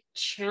it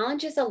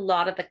challenges a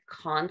lot of the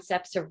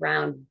concepts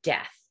around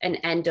death and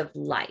end of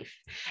life.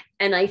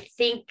 And I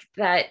think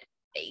that,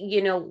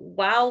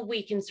 while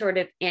we can sort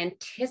of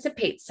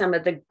anticipate some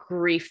of the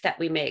grief that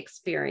we may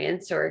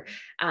experience, or,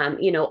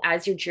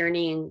 as you're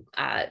journeying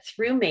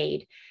through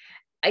MAID,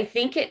 I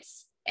think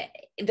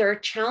there are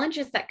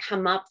challenges that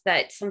come up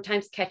that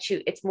sometimes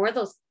it's more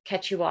those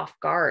catch you off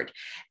guard.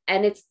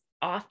 And it's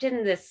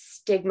often this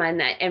stigma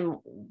and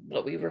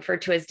what we refer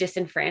to as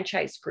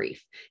disenfranchised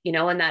grief,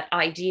 and that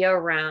idea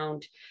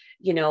around,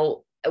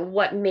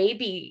 what may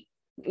be,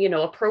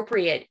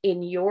 appropriate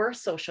in your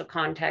social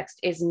context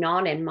is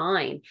not in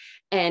mine.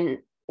 And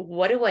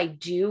what do I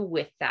do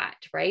with that,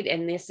 right?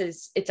 And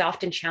it's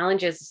often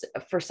challenges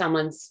for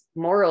someone's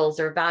morals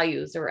or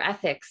values or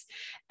ethics.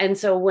 And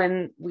so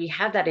when we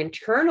have that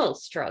internal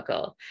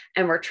struggle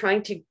and we're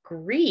trying to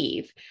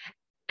grieve,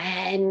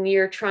 and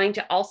you're trying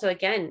to also,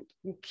 again,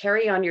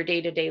 carry on your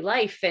day-to-day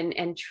life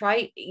and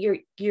try,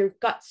 you've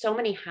got so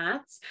many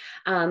hats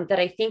that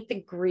I think the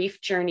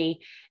grief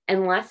journey,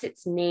 unless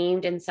it's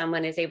named and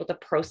someone is able to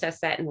process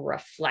that and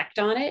reflect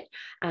on it,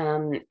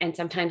 and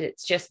sometimes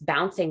it's just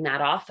bouncing that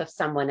off of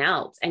someone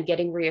else and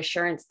getting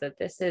reassurance that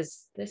this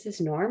is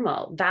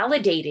normal,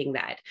 validating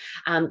that.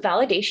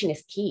 Validation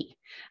is key.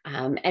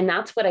 And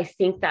that's what I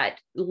think that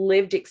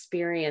lived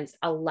experience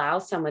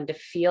allows someone to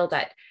feel,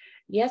 that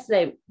yes,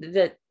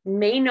 that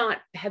may not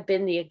have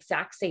been the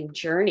exact same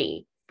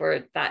journey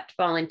for that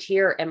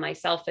volunteer and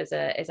myself as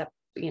a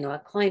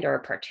client or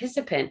a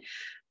participant,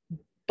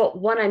 but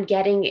what I'm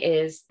getting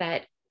is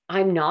that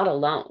I'm not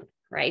alone,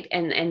 right?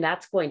 And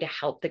that's going to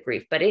help the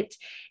grief, but it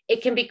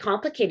can be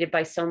complicated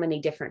by so many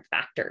different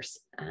factors.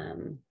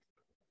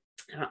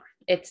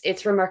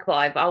 It's remarkable.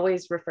 I've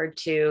always referred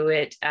to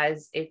it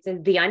as it's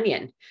the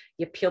onion.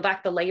 You peel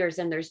back the layers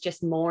and there's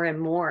just more and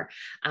more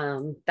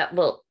that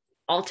will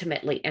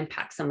ultimately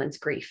impact someone's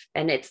grief.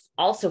 And it's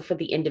also for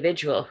the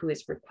individual who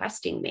is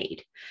requesting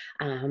MAID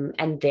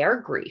and their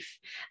grief.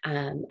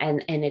 And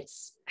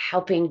it's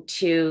helping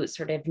to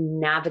sort of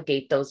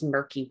navigate those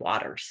murky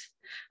waters,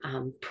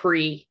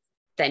 pre,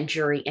 then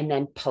during, and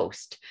then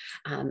post,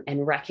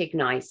 and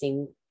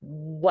recognizing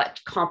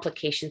what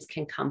complications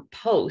can come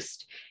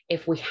post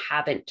if we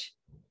haven't,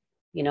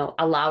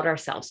 allowed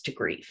ourselves to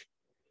grieve.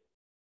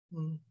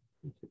 Mm.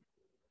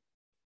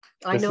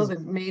 I know the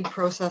MAID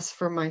process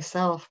for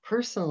myself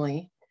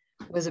personally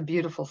was a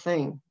beautiful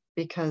thing,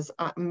 because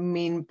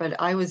but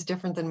I was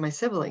different than my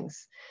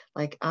siblings.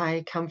 Like,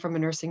 I come from a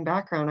nursing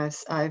background.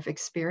 I've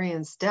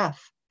experienced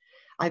death.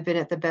 I've been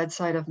at the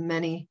bedside of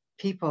many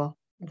people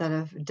that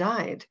have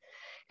died.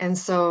 And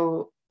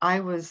so I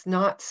was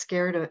not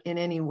scared in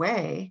any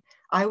way.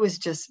 I was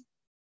just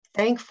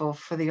thankful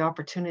for the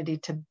opportunity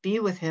to be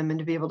with him and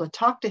to be able to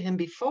talk to him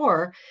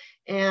before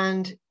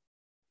and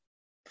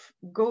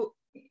go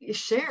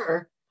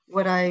share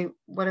what I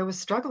was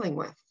struggling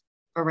with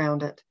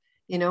around it,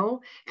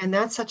 and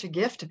that's such a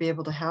gift to be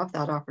able to have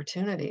that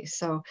opportunity.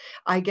 So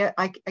I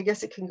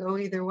guess it can go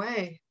either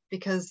way,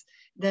 because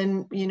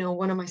then,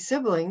 one of my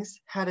siblings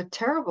had a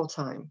terrible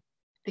time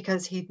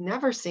because he'd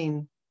never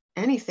seen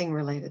anything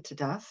related to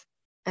death.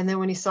 And then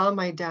when he saw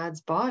my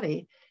dad's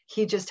body,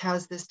 he just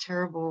has this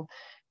terrible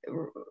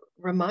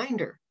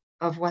reminder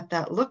of what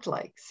that looked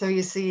like. So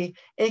you see,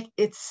 it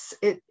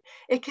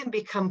can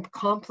become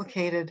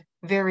complicated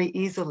very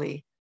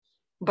easily.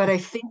 But I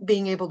think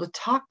being able to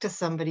talk to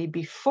somebody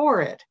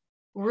before it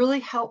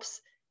really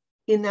helps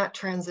in that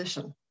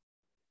transition.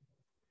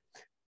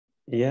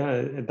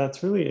 Yeah,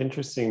 that's really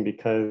interesting,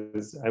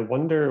 because I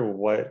wonder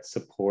what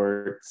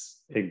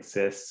supports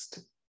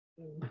exist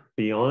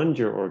beyond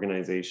your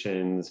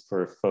organizations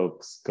for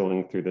folks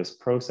going through this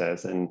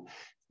process. And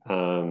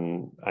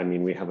I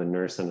mean, we have a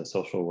nurse and a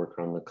social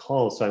worker on the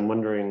call. So I'm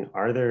wondering,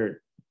 are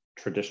there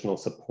traditional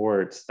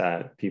supports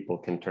that people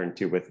can turn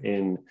to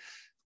within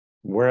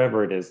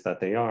wherever it is that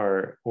they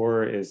are,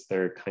 or is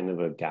there kind of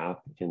a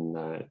gap in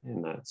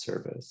that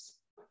service?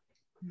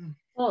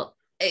 Well,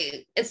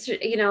 it's,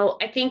 you know,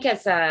 I think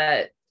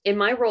in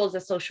my role as a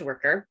social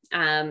worker,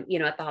 you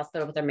know, at the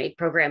hospital with our MAID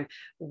program,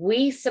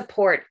 we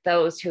support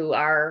those who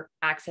are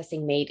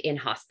accessing MAID in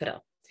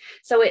hospital.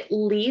 So it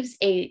leaves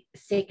a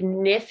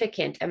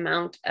significant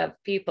amount of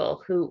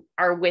people who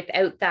are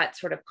without that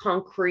sort of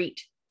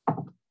concrete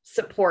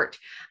support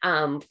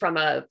from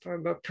a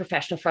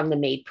professional from the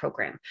MAID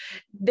program.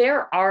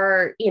 There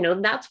are, you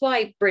know, that's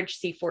why Bridge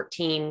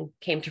C-14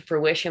 came to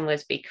fruition,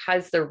 was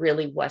because there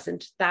really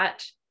wasn't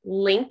that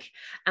link.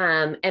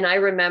 And I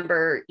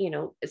remember, you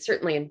know,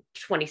 certainly in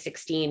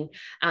 2016,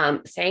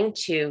 saying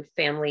to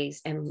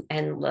families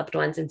and loved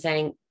ones and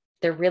saying,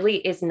 there really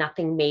is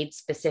nothing MAID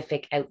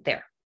specific out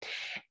there.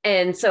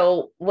 And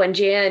so when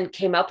Jan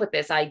came up with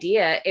this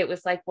idea, it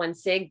was like when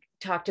Sig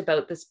talked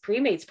about this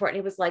pre-MAID support,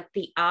 it was like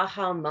the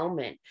aha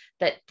moment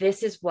that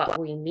this is what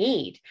we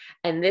need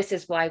and this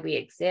is why we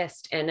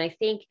exist. And I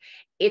think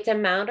it's a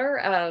matter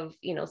of,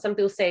 you know, some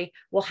people say,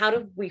 well, how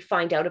do we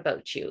find out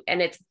about you?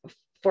 And it's,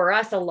 for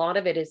us, a lot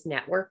of it is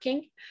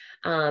networking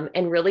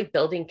and really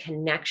building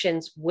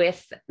connections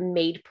with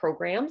MAID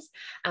programs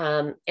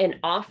and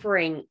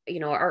offering,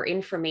 you know, our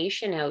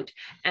information out.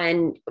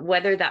 And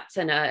whether that's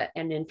an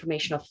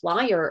informational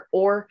flyer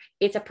or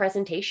it's a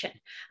presentation,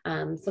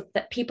 so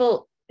that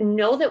people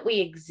know that we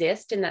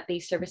exist and that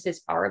these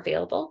services are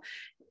available.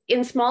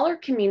 In smaller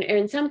community,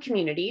 in some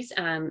communities,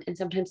 and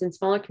sometimes in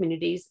smaller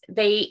communities,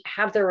 they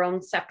have their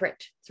own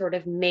separate sort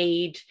of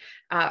MAID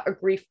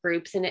grief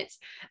groups, and it's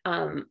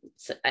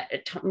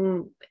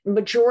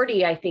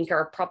majority, I think,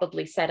 are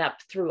probably set up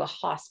through a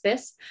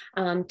hospice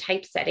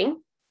type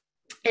setting.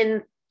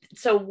 And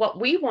so what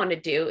we want to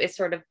do is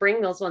sort of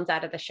bring those ones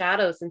out of the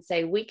shadows and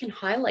say, we can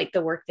highlight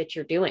the work that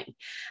you're doing.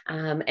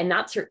 And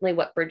that's certainly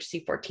what Bridge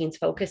C-14's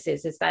focus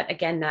is that,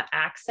 again, that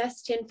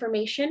access to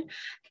information.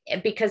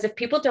 Because if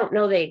people don't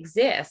know they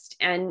exist,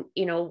 and,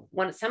 you know,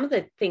 some of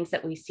the things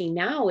that we see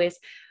now is,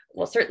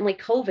 well, certainly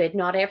COVID,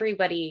 not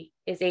everybody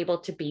is able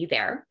to be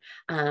there.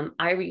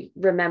 I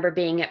remember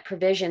being at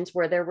provisions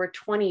where there were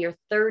 20 or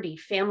 30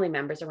 family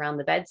members around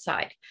the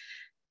bedside.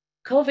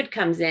 COVID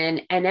comes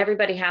in and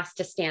everybody has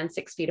to stand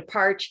 6 feet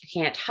apart. You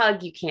can't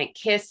hug, you can't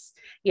kiss.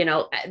 You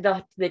know,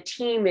 the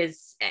team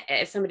is,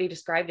 as somebody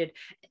described it,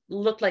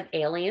 looked like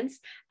aliens.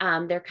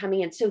 They're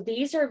coming in. So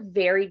these are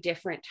very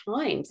different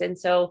times. And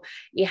so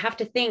you have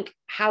to think,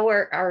 how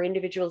are our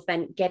individuals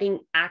then getting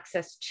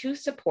access to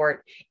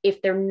support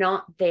if they're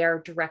not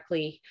there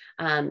directly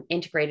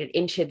integrated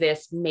into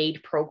this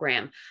MAID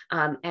program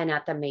and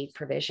at the MAID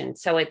provision?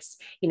 So it's,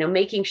 you know,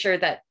 making sure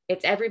that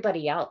it's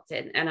everybody else.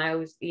 And I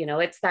was, you know,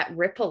 it's that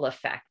ripple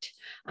effect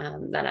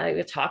that I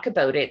would talk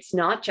about. It's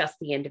not just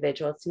the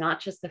individual, it's not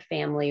just the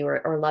family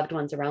or loved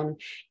ones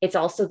around. It's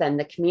also then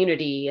the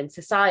community and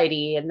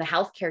society and the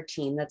healthcare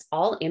team that's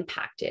all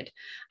impacted.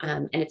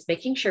 And it's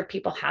making sure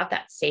people have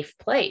that safe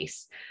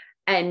place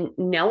and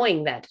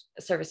knowing that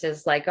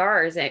services like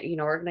ours, you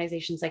know,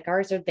 organizations like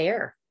ours are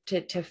there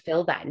to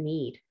fill that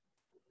need.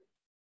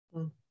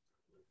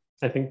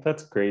 I think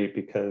that's great,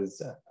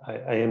 because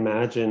I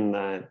imagine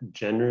that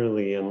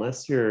generally,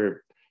 unless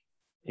you're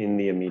in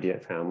the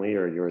immediate family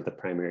or you're the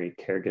primary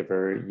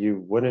caregiver,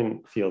 you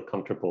wouldn't feel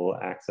comfortable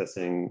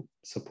accessing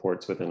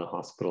supports within a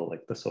hospital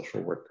like the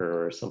social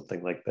worker or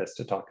something like this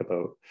to talk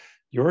about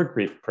your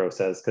grief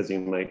process, because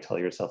you might tell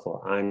yourself,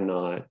 well, I'm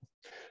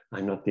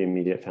not the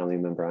immediate family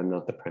member, I'm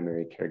not the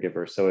primary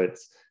caregiver. So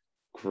it's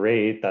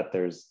great that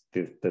there's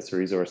this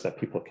resource that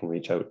people can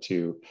reach out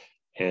to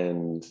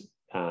and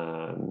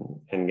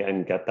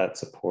get that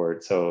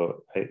support.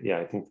 So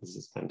I think this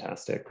is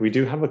fantastic. We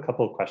do have a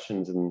couple of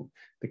questions in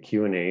the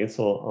Q&A,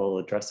 so I'll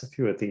address a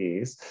few of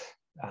these.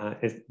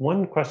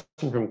 One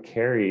question from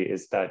Carrie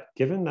is that,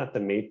 given that the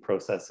MAID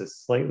process is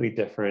slightly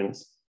different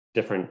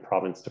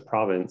province to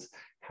province,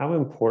 how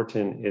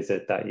important is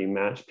it that you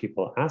match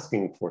people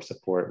asking for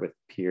support with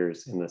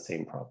peers in the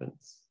same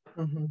province?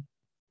 Mm-hmm.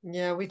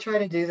 Yeah, we try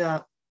to do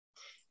that.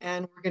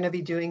 And we're going to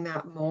be doing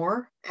that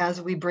more as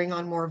we bring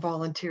on more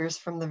volunteers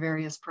from the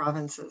various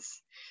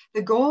provinces.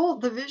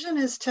 The vision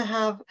is to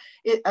have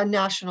a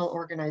national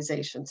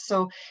organization.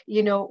 So,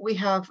 you know, we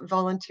have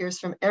volunteers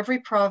from every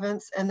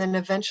province, and then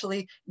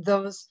eventually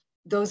those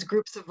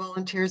groups of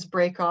volunteers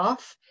break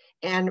off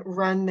and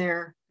run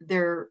their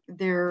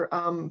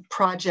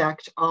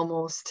project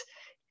almost,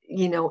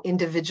 you know,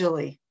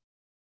 individually.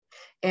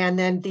 And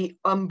then the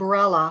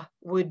umbrella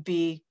would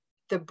be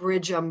the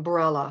Bridge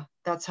umbrella.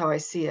 That's how I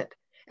see it.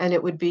 And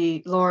it would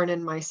be Lauren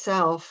and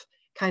myself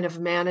kind of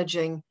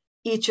managing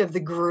each of the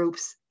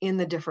groups in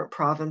the different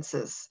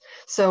provinces.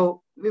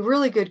 So a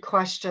really good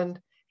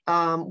question.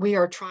 We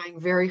are trying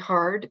very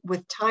hard.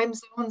 With time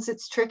zones,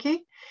 it's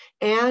tricky.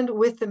 And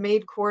with the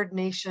MAID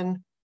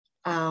coordination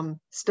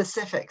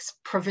specifics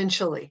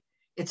provincially,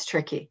 it's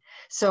tricky.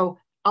 So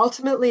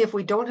ultimately, if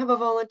we don't have a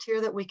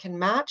volunteer that we can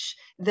match,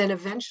 then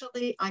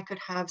eventually I could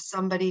have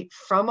somebody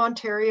from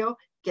Ontario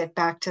get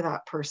back to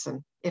that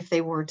person if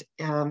they weren't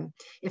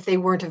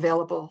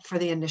available for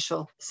the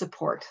initial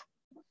support.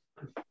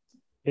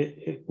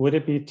 Would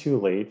it be too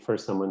late for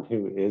someone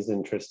who is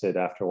interested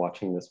after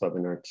watching this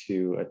webinar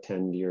to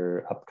attend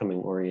your upcoming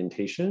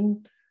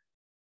orientation?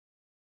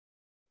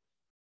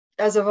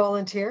 As a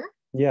volunteer?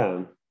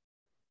 Yeah.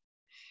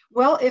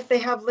 Well, if they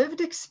have lived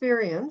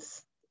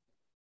experience,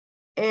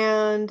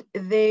 and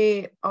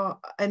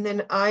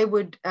then I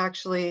would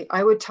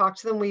talk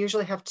to them. We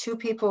usually have 2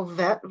 people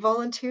vet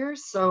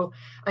volunteers. So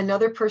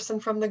another person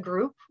from the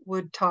group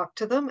would talk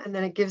to them, and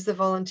then it gives the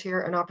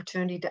volunteer an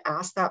opportunity to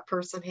ask that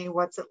person, hey,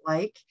 what's it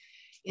like,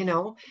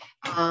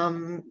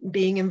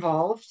 being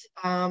involved.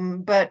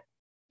 But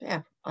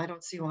yeah, I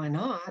don't see why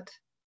not.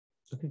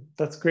 Okay,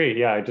 that's great.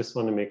 Yeah, I just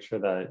want to make sure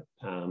that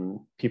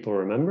people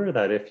remember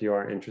that if you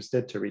are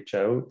interested, to reach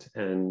out,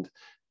 and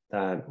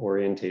that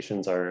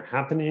orientations are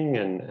happening,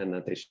 and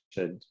that they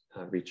should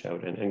reach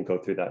out and go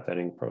through that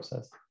vetting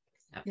process.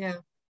 Yeah.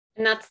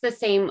 And that's the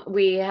same.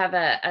 We have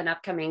an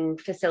upcoming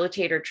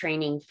facilitator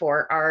training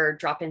for our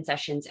drop-in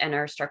sessions and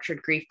our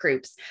structured grief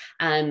groups.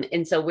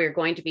 And so we're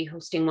going to be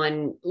hosting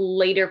one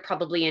later,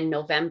 probably in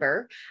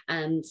November.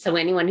 So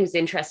anyone who's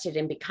interested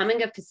in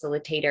becoming a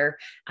facilitator,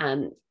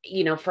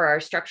 for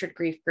our structured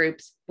grief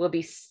groups, we'll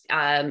be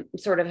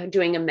sort of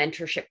doing a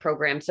mentorship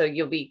program. So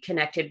you'll be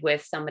connected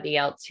with somebody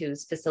else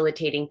who's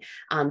facilitating.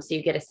 So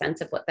you get a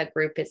sense of what that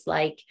group is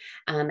like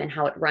and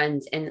how it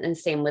runs. And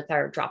same with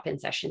our drop-in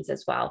sessions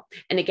as well.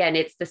 And again,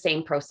 it's the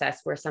same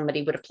process where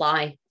somebody would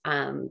apply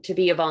to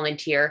be a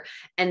volunteer.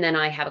 And then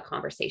I have a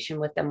conversation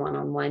with them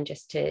one-on-one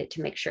just to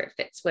make sure it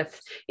fits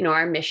with,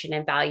 our mission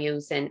and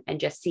values, and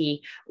just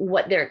see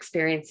what their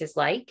experience is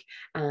like.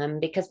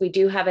 Because we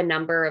do have a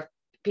number of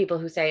people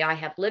who say, I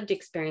have lived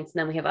experience. And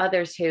then we have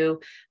others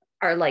who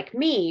are like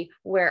me,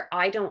 where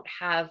I don't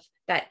have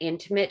that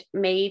intimate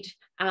maid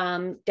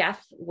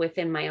death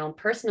within my own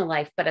personal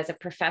life. But as a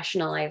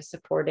professional, I have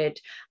supported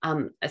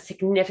a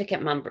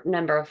significant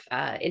number of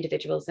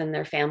individuals and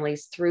their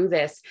families through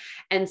this.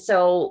 And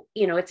so,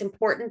 it's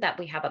important that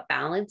we have a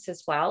balance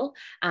as well.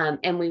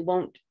 And we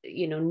won't,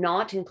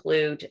 not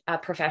include a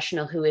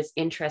professional who is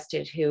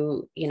interested,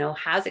 who,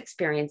 has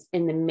experience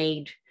in the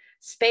maid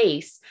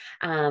space.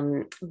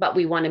 But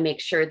we want to make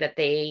sure that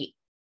they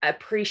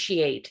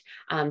appreciate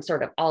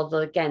sort of all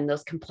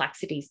those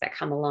complexities that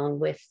come along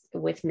with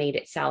MAID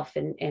itself,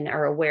 and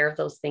are aware of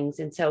those things.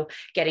 And so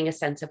getting a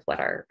sense of what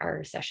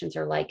our sessions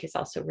are like is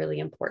also really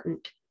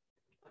important.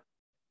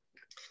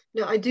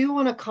 Now, I do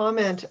want to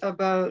comment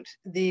about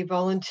the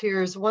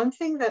volunteers. One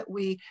thing that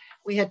we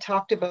had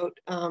talked about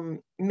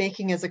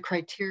making as a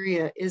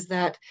criteria is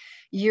that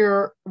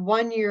you're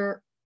 1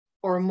 year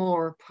or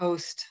more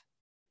post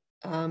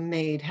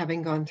MAID,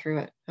 having gone through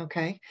it.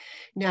 Okay.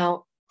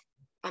 Now,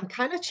 I'm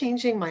kind of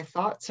changing my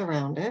thoughts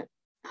around it,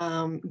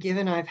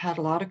 given I've had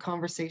a lot of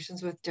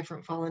conversations with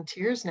different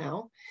volunteers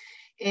now.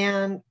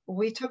 And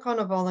we took on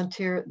a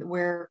volunteer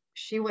where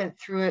she went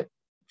through it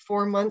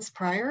 4 months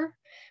prior,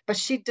 but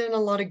she'd done a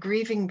lot of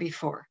grieving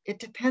before. It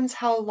depends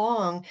how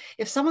long.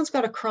 If someone's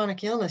got a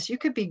chronic illness, you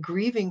could be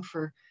grieving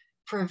for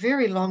a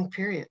very long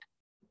period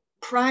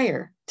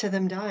prior to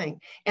them dying.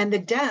 And the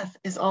death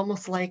is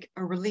almost like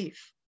a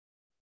relief.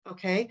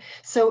 Okay,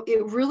 so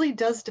it really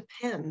does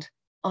depend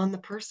on the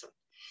person.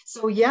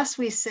 So yes,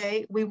 we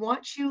say we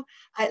want you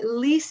at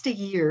least a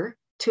year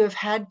to have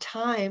had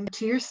time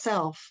to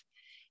yourself,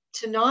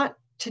 to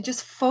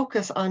just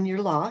focus on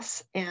your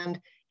loss and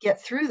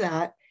get through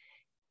that.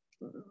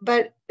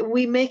 But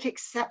we make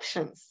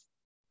exceptions.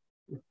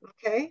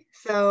 Okay,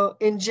 so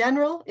in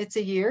general, it's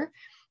a year,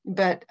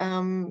 but I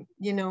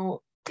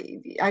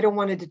don't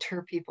want to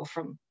deter people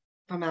from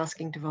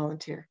asking to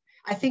volunteer.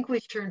 I think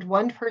we've turned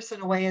one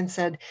person away and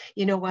said,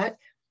 you know what,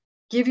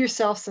 give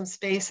yourself some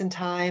space and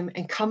time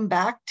and come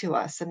back to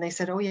us. And they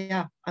said, oh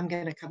yeah, I'm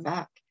going to come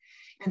back.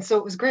 And so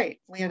it was great.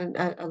 We had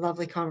a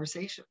lovely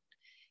conversation,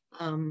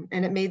 and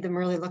it made them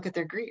really look at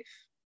their grief.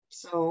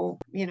 So,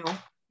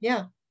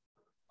 yeah.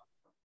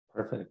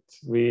 Perfect.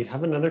 We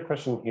have another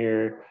question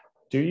here.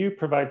 Do you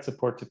provide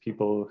support to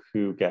people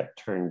who get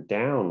turned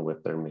down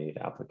with their MAID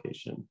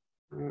application?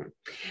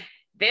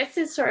 This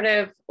is sort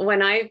of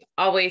when I've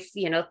always,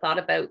 thought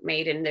about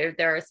MAID, and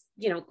there's,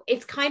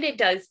 it's kind of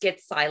does get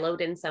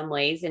siloed in some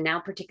ways. And now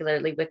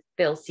particularly with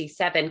Bill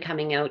C-7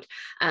 coming out,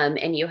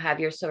 and you have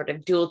your sort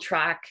of dual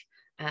track,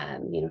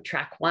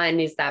 track 1,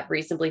 is that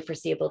reasonably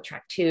foreseeable?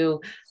 Track 2,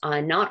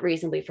 not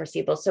reasonably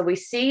foreseeable. So we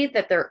see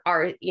that there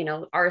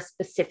are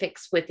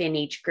specifics within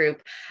each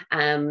group.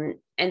 And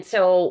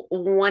so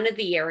one of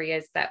the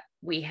areas that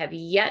we have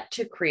yet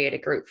to create a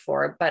group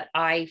for, but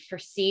I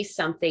foresee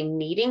something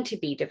needing to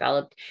be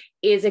developed,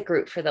 is a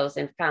group for those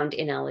found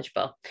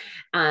ineligible.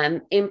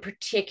 In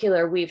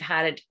particular, we've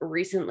had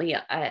recently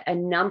a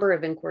number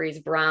of inquiries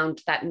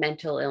around that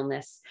mental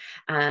illness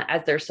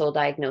as their sole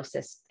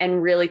diagnosis,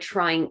 and really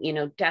trying,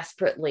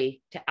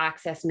 desperately to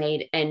access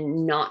MAID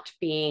and not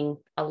being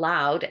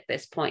allowed at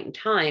this point in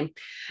time.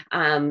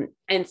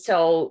 And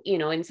so,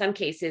 in some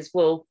cases,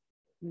 we'll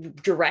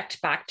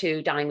direct back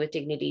to Dying with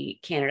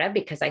Dignity Canada,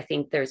 because I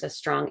think there's a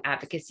strong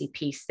advocacy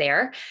piece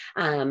there.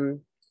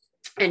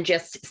 And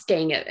just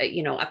staying,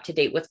 up to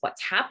date with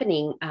what's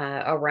happening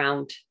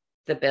around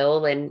the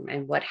bill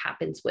and what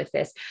happens with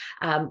this.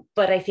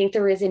 But I think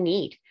there is a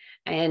need,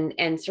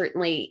 and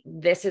certainly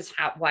this is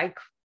why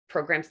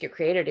programs get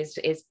created,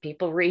 is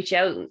people reach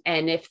out,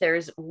 and if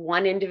there's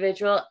one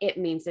individual, it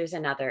means there's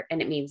another,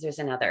 and it means there's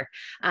another.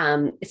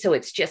 So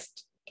it's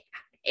just,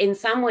 in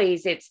some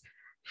ways, it's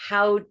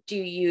how do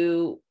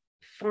you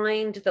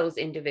find those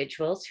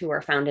individuals who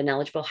are found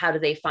ineligible? How do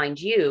they find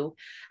you?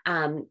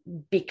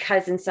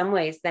 Because in some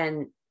ways,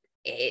 then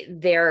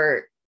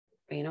they're,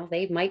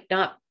 they might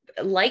not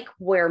like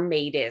where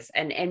MAID is,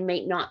 and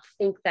may not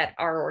think that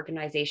our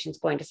organization is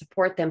going to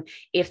support them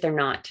if they're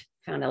not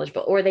found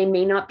eligible, or they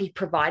may not be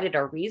provided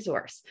a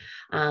resource.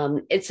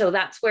 And so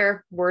that's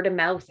where word of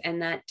mouth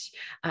and that,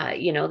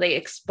 the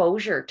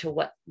exposure to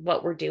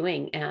what we're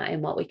doing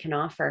and what we can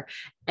offer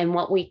and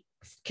what we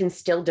can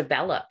still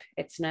develop.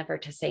 It's never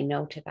to say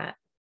no to that.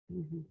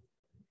 Mm-hmm.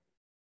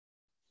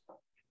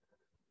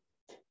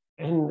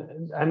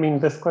 And I mean,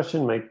 this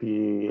question might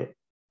be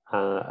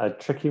a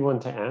tricky one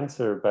to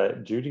answer,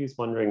 but Judy's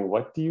wondering,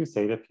 what do you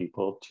say to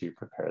people to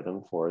prepare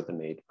them for the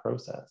MAID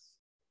process?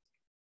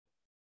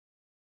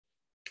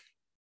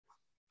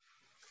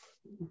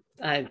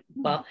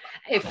 Well,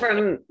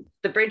 from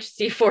the Bridge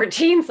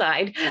C-14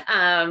 side,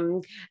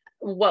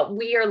 what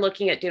we are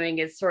looking at doing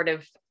is sort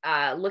of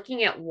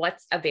looking at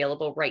what's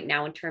available right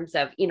now in terms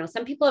of,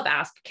 some people have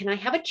asked, can I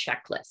have a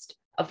checklist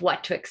of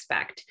what to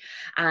expect?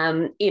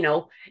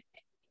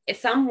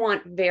 Some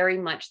want very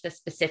much the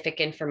specific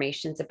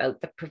informations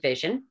about the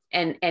provision.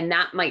 And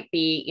that might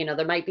be,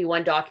 there might be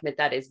one document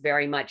that is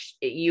very much,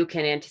 you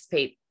can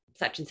anticipate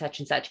such and such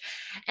and such.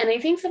 And I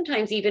think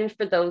sometimes even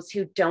for those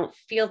who don't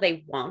feel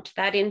they want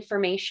that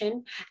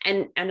information,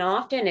 and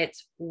often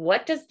it's,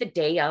 what does the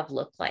day of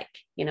look like?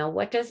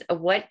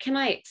 What can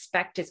I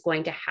expect is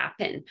going to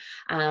happen?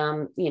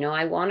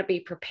 I want to be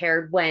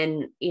prepared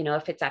when,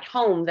 if it's at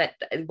home, that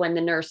when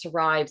the nurse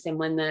arrives and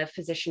when the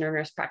physician or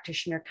nurse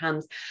practitioner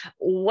comes,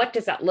 what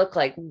does that look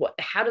like?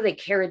 How do they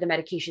carry the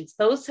medications?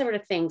 Those sort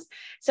of things.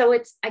 So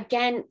it's,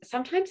 again,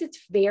 sometimes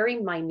it's very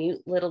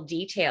minute little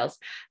details.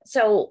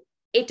 So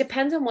it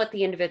depends on what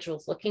the individual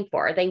is looking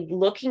for. Are they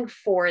looking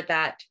for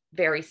that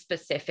very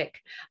specific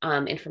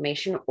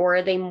information, or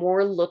are they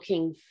more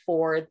looking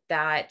for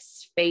that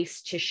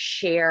space to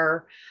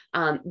share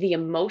the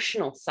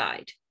emotional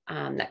side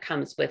that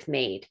comes with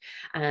MAID?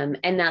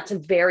 And that's a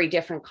very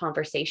different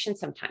conversation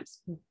sometimes.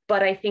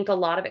 But I think a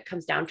lot of it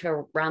comes down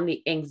to around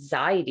the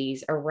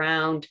anxieties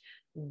around,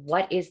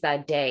 what is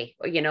that day?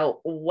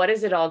 What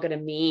is it all going to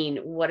mean?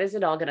 What is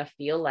it all going to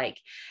feel like?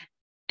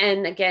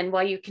 And again,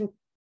 while you can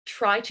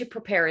try to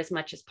prepare as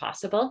much as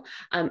possible,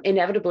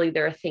 inevitably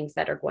there are things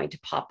that are going to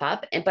pop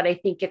up. But I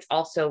think it's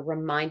also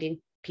reminding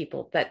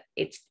people that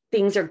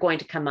things are going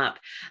to come up.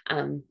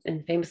 And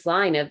the famous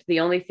line of, the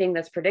only thing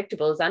that's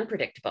predictable is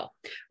unpredictable,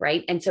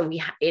 right? And so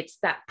it's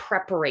that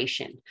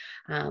preparation,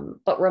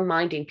 but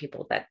reminding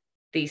people that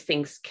these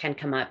things can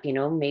come up.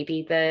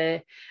 Maybe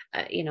I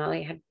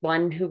had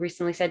one who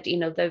recently said,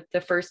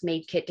 the first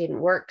MAID kit didn't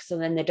work. So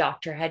then the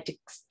doctor had to,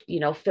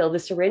 fill the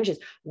syringes.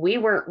 We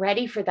weren't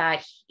ready for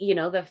that.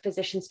 The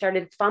physician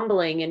started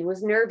fumbling and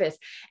was nervous.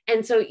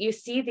 And so you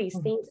see these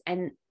things.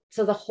 And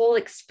so the whole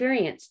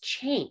experience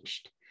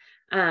changed.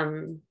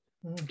 And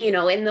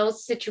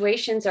those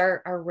situations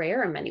are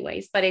rare in many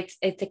ways, but it's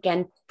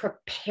again,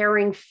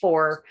 preparing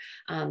for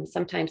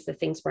sometimes the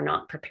things we're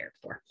not prepared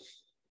for.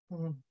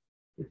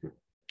 Mm-hmm.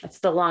 That's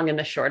the long and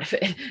the short of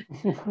it.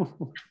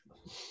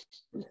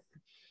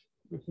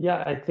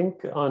 Yeah, I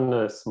think on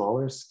a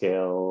smaller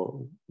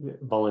scale,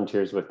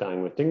 volunteers with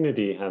Dying with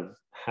Dignity have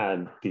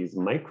had these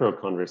micro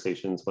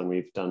conversations when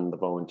we've done the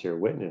volunteer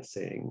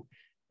witnessing.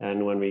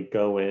 And when we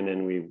go in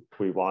and we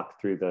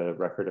walk through the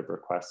record of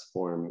request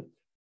form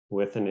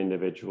with an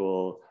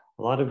individual,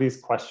 a lot of these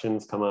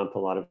questions come up, a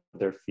lot of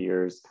their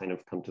fears kind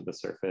of come to the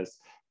surface.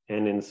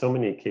 And in so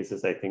many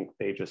cases, I think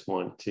they just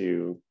want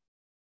to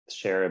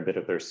share a bit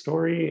of their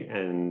story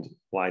and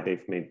why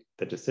they've made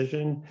the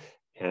decision.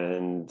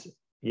 And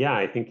yeah,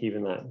 I think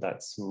even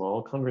that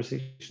small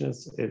conversation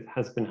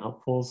has been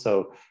helpful.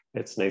 So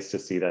it's nice to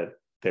see that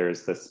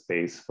there's the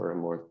space for a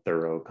more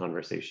thorough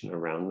conversation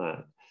around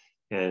that.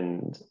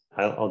 And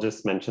I'll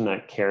just mention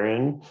that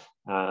Karen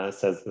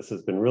says this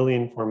has been really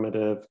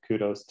informative.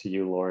 Kudos to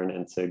you, Lauren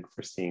and Sig,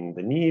 for seeing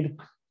the need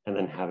and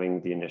then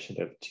having the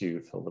initiative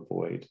to fill the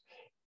void.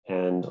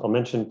 And I'll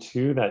mention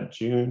too that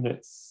June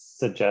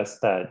suggests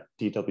that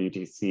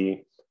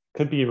DWDC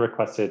could be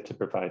requested to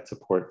provide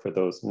support for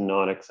those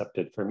not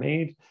accepted for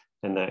MAID,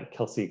 and that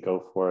Kelsey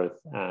Goforth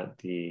at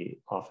the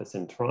office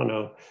in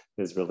Toronto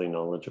is really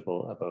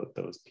knowledgeable about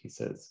those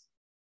pieces.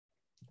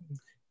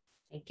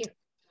 Thank you.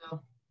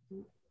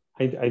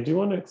 I do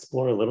want to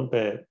explore a little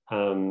bit.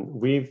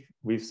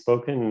 We've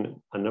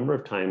spoken a number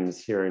of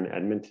times here in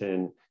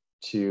Edmonton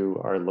to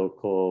our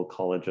local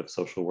College of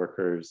Social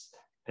Workers,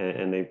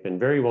 and they've been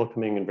very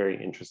welcoming and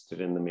very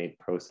interested in the MAID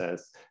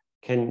process.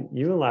 Can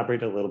you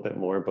elaborate a little bit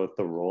more about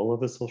the role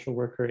of a social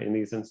worker in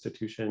these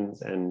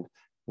institutions and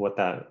what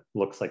that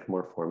looks like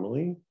more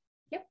formally?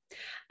 Yep.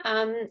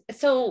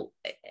 So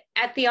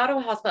at the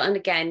Ottawa Hospital, and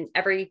again,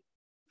 every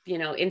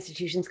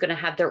institution's going to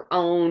have their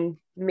own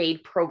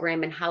MAID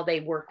program and how they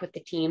work with the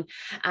team.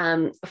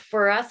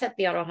 For us at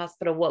the Ottawa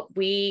Hospital, what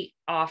we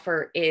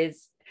offer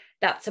is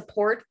that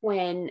support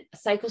when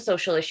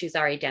psychosocial issues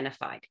are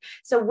identified.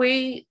 So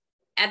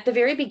at the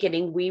very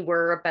beginning, we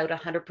were about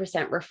 100%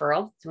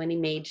 referral. So any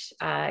MAID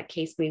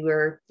case, we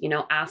were,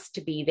 asked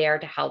to be there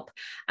to help.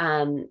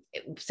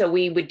 So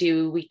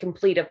we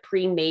complete a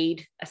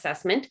pre-MAID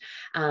assessment.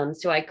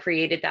 So I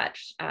created that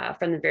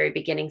from the very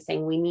beginning,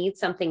 saying we need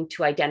something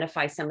to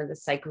identify some of the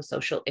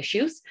psychosocial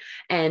issues.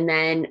 And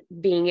then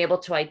being able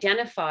to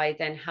identify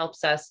then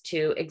helps us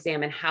to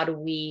examine how do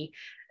we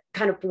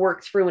kind of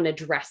work through and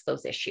address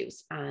those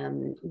issues,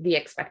 the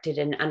expected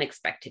and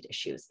unexpected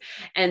issues.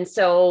 And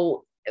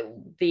so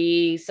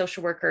the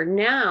social worker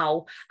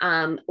now,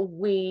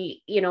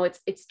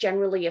 it's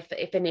generally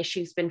if an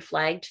issue's been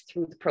flagged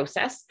through the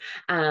process,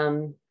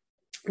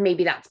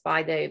 maybe that's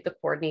by the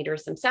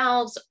coordinators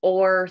themselves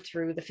or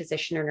through the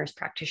physician or nurse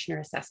practitioner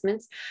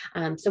assessments.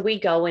 So we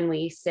go and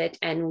we sit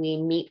and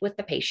we meet with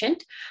the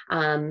patient,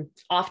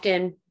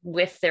 often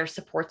with their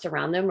supports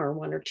around them or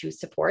one or two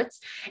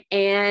supports,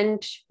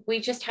 and we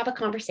just have a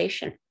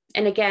conversation.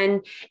 And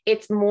again,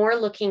 it's more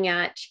looking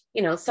at,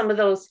 some of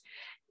those,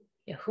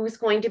 who's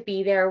going to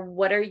be there?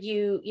 What are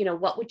you,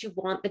 what would you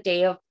want the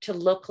day of to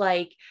look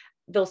like?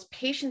 Those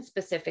patient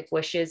specific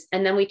wishes.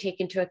 And then we take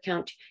into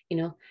account,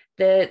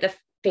 the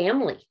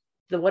family,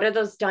 what are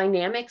those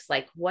dynamics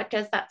like? What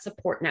does that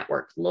support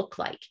network look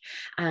like?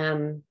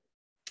 Are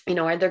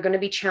there going to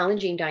be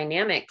challenging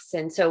dynamics?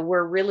 And so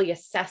we're really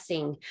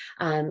assessing,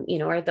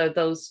 are there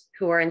those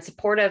who are in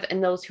support of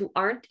and those who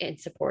aren't in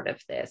support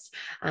of this?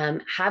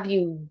 Have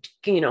you,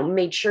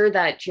 made sure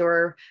that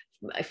your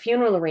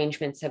funeral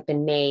arrangements have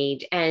been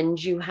made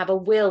and you have a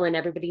will and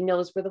everybody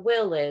knows where the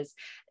will is?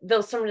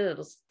 Some of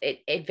those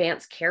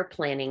advanced care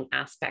planning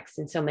aspects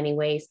in so many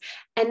ways.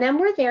 And then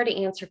we're there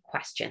to answer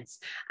questions.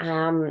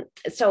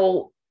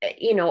 So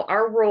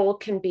our role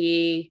can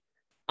be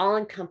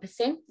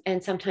all-encompassing,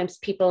 and sometimes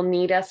people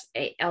need us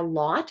a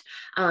lot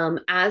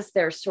as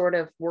they're sort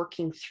of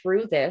working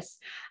through this.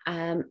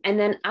 And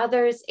then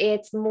others,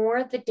 it's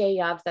more the day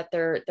of that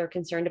they're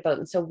concerned about.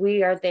 And so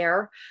we are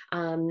there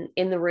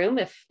in the room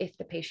if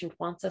the patient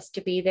wants us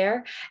to be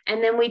there.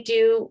 And then we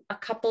do a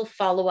couple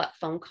follow-up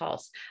phone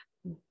calls.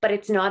 But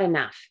it's not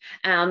enough.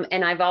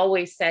 And I've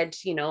always said,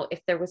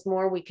 if there was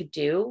more we could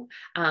do,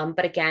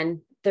 but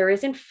again, there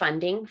isn't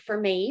funding for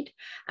MAID.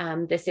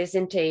 This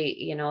isn't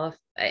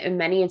in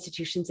many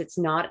institutions,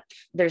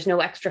 there's no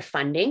extra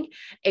funding.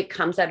 It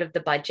comes out of the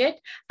budget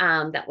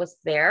that was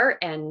there.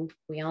 And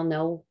we all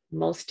know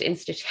most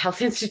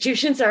health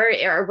institutions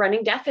are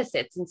running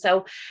deficits. And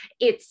so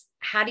it's,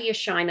 how do you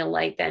shine a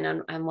light then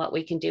on what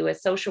we can do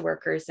as social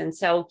workers? And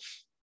so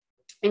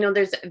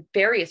there's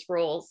various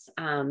roles,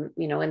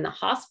 in the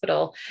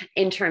hospital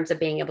in terms of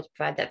being able to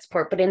provide that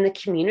support, but in the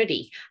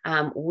community,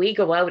 we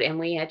go out and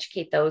we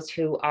educate those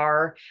who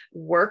are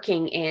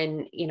working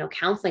in,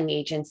 counseling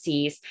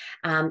agencies,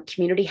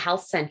 community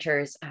health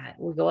centers.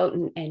 We go out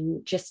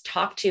and just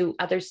talk to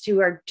others who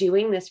are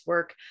doing this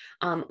work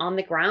on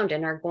the ground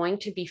and are going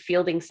to be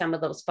fielding some of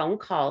those phone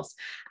calls.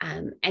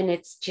 And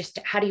it's just,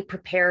 how do you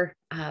prepare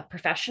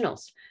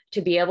professionals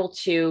to be able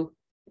to,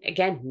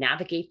 again,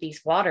 navigate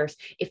these waters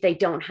if they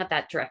don't have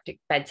that direct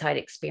bedside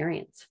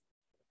experience?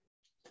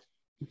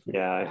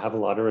 Yeah, I have a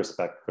lot of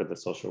respect for the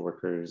social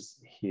workers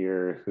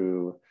here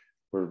who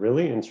were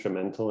really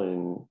instrumental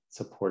in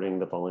supporting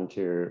the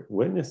volunteer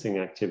witnessing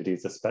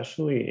activities,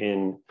 especially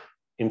in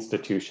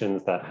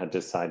institutions that had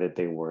decided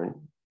they weren't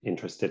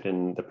interested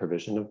in the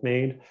provision of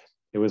MAID.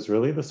 It was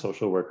really the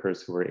social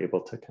workers who were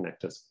able to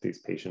connect us with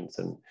these patients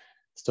and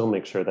still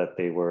make sure that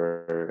they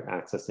were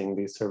accessing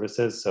these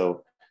services.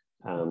 So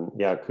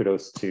yeah,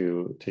 kudos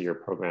to your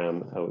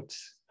program out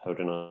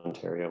in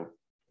Ontario.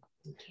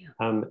 Thank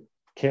you.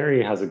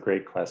 Carrie has a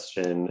great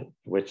question,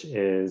 which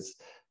is,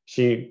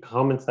 she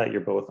comments that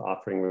you're both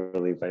offering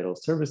really vital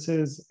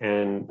services,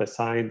 and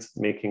besides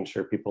making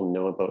sure people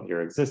know about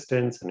your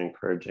existence and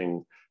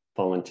encouraging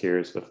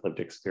volunteers with lived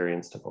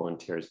experience to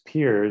volunteer as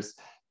peers,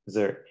 is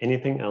there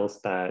anything else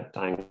that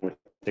Dying with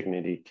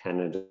Dignity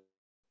Canada?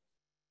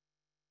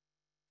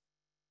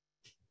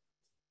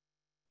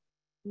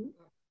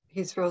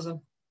 He's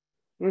frozen.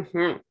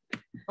 Mm-hmm.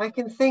 I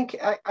think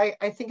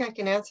I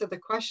can answer the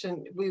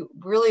question. We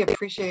really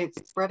appreciate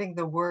spreading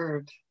the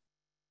word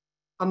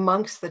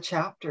amongst the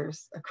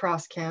chapters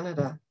across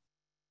Canada.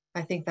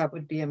 I think that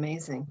would be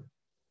amazing.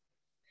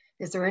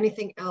 Is there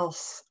anything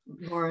else,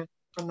 Lauren,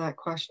 from that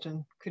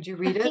question? Could you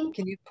read it?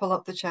 Can you pull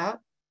up the chat?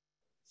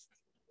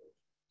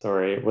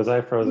 Sorry, was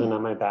I frozen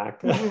on my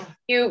back?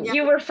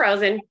 You were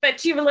frozen,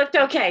 but you looked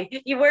okay.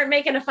 You weren't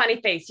making a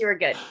funny face. You were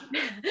good.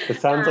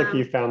 It sounds like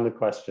you found the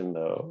question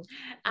though.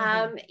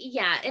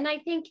 Yeah, and I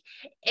think,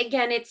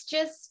 again, it's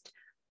just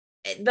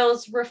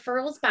those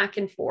referrals back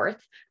and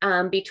forth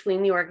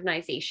between the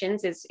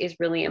organizations is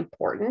really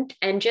important,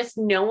 and just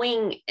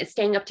knowing,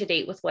 staying up to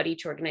date with what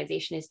each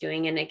organization is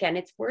doing. And again,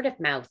 it's word of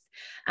mouth.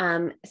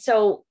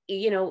 So,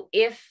 you know,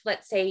 if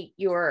let's say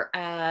you're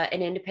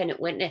an independent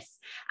witness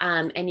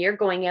and you're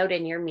going out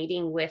and you're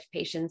meeting with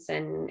patients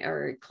and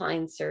or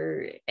clients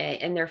or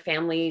and their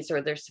families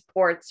or their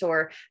supports,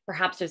 or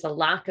perhaps there's a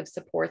lack of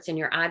supports and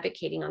you're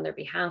advocating on their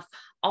behalf,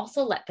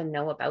 also let them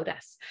know about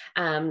us.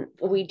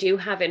 We do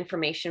have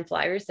information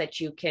flyers that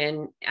you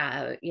can,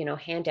 you know,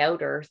 hand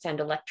out or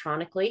send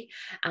electronically.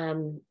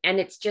 And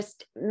it's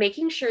just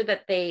making sure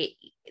that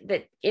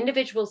that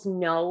individuals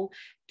know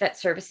that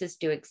services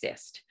do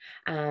exist.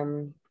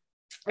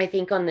 I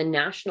think on the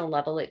national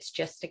level, it's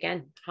just,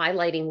 again,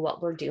 highlighting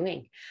what we're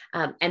doing.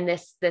 And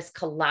this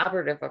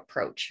collaborative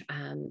approach,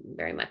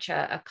 very much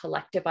a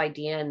collective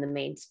idea in the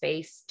main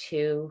space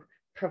to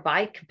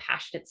provide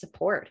compassionate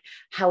support,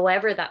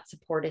 however that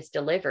support is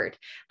delivered.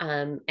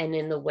 And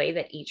in the way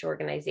that each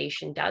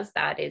organization does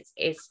that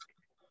is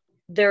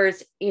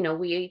there's, you know,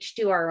 we each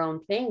do our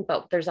own thing,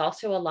 but there's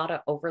also a lot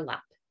of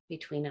overlap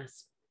between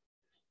us.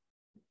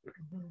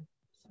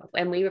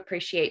 And we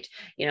appreciate,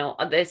 you know,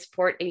 the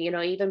support, you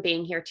know, even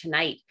being here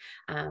tonight.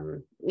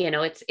 You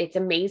know, it's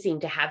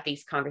amazing to have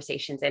these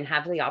conversations and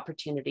have the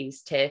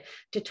opportunities to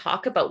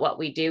talk about what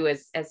we do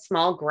as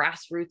small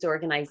grassroots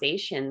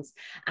organizations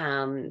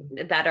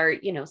that are,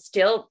 you know,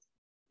 still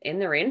in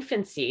their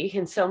infancy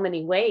in so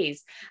many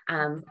ways.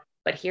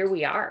 But here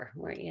we are,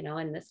 where, you know,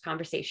 and this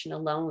conversation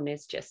alone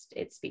is just,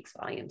 it speaks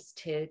volumes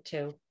to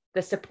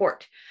the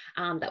support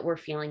that we're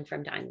feeling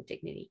from Dying with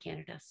Dignity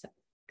Canada. So.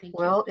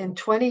 Well, in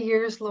 20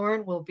 years,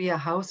 Lauren, will be a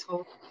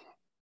household.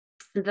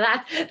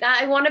 That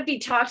I want to be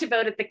talked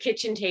about at the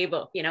kitchen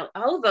table, you know,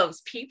 oh, those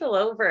people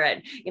over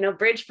at, you know,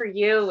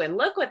 Bridge4You, and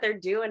look what they're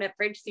doing at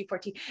Bridge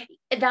C-14.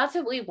 That's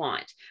what we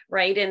want,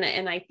 right?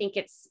 And I think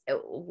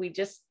we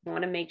just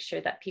want to make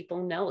sure that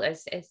people know,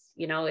 as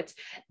you know, it's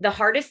the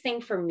hardest thing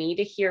for me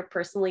to hear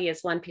personally is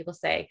when people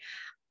say,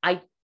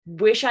 I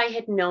wish I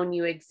had known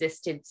you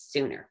existed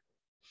sooner.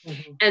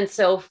 And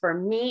so for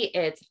me,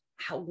 it's,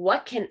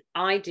 what can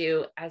I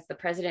do as the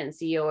president and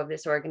CEO of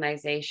this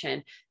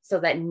organization so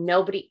that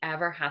nobody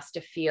ever has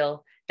to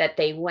feel that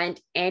they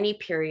went any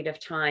period of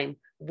time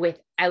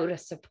without a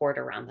support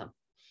around them?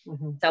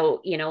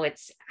 So, you know,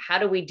 it's, how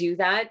do we do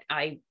that?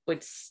 I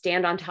would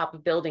stand on top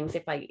of buildings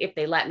if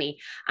they let me,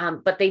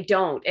 but they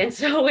don't. And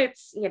so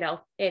it's, you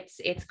know, it's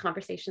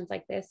conversations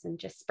like this and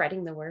just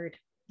spreading the word.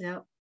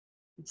 Yeah.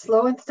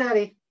 Slow and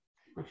steady.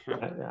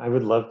 I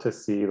would love to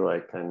see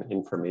like an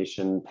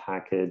information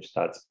package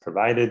that's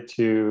provided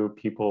to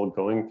people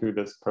going through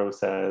this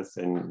process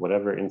in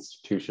whatever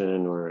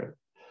institution or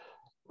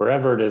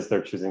wherever it is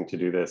they're choosing to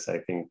do this. I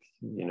think,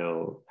 you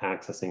know,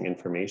 accessing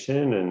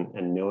information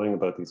and knowing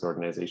about these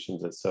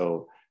organizations is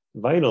so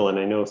vital. And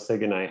I know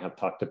Sig and I have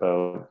talked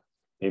about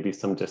maybe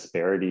some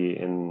disparity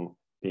in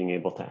being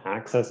able to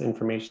access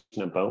information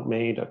about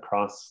MAID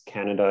across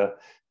Canada.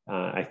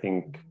 I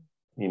think,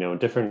 you know,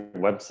 different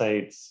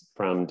websites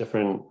from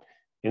different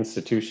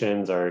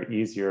institutions are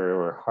easier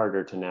or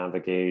harder to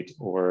navigate,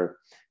 or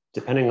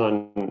depending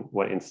on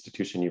what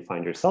institution you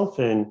find yourself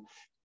in,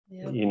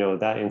 you know,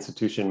 that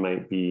institution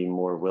might be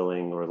more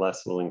willing or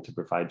less willing to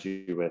provide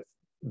you with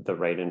the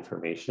right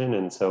information.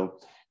 And so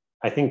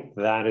I think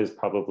that is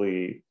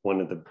probably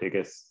one of the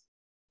biggest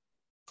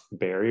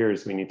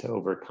barriers we need to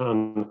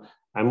overcome.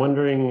 I'm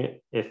wondering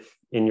if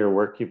in your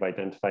work you've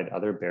identified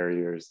other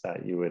barriers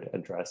that you would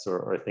address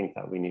or think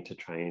that we need to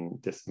try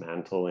and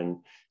dismantle in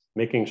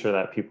making sure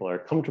that people are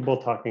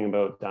comfortable talking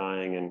about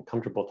dying and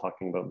comfortable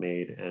talking about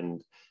MAID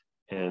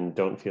and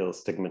don't feel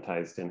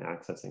stigmatized in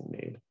accessing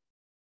MAID.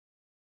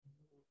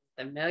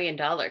 The $1 million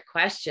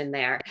question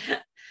there.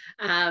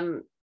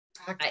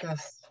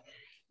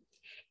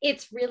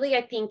 It's really,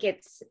 I think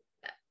it's,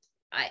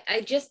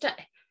 I just,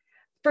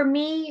 for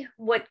me,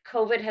 what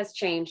COVID has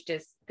changed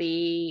is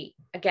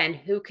again,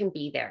 who can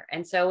be there.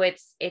 And so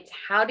it's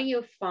how do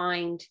you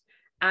find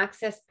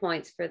access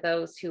points for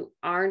those who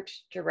aren't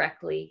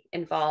directly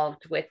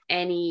involved with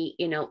any,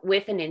 you know,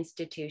 with an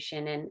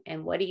institution,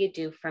 and what do you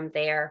do from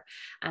there?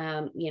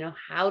 You know,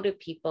 how do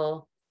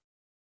people,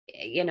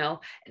 you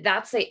know,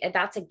 that's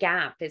a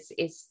gap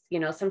is, you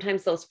know,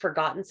 sometimes those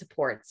forgotten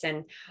supports,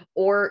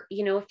 or,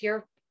 you know, if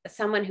you're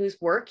someone who's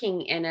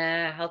working in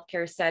a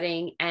healthcare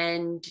setting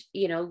and,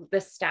 you know, the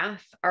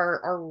staff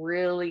are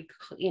really,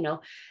 you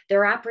know,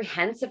 they're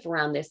apprehensive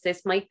around this.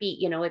 This might be,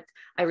 you know,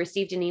 I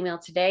received an email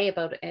today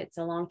about it's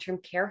a long-term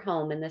care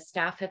home and the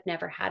staff have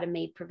never had a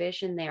MAID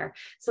provision there.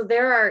 So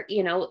there are,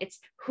 you know, it's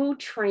who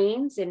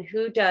trains and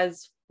who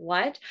does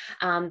what.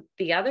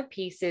 The other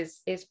piece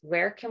is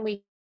where can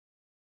we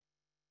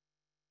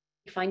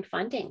find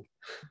funding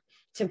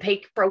to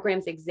make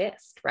programs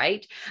exist,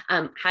 right?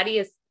 How do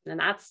you, and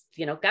that's,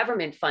 you know,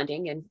 government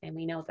funding, and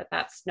we know that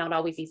that's not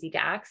always easy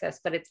to access,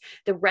 but it's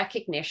the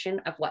recognition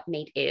of what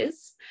MAID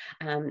is,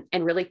 and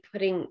really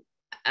putting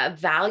a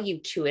value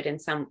to it in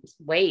some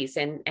ways,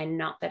 and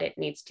not that it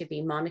needs to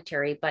be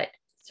monetary, but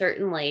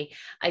certainly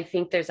I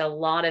think there's a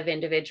lot of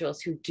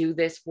individuals who do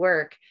this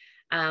work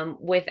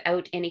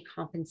without any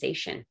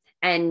compensation.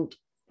 And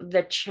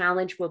the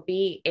challenge will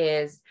be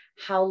is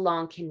how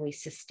long can we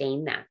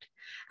sustain that?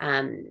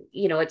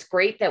 You know, it's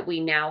great that we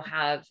now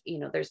have, you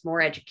know, there's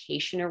more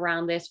education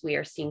around this. We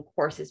are seeing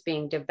courses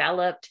being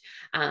developed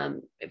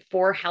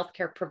for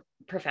healthcare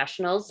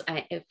professionals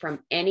from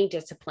any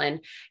discipline.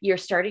 You're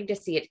starting to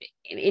see it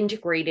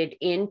integrated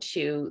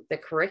into the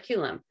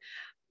curriculum.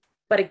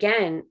 But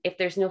again, if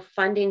there's no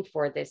funding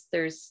for this,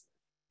 there's,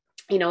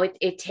 you know,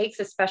 it takes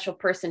a special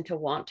person to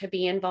want to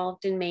be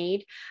involved in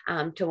MAID,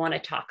 to want to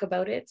talk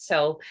about it.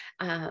 So,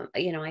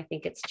 you know, I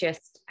think it's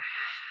just,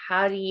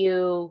 how do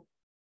you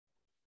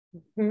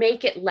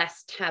make it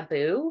less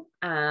taboo?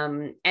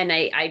 And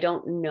I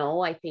don't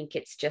know, I think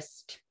it's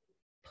just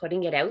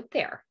putting it out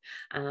there,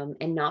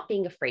 and not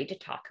being afraid to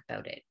talk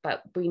about it.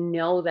 But we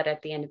know that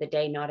at the end of the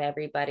day, not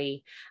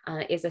everybody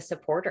is a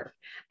supporter.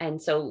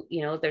 And so,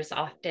 you know, there's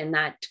often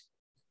that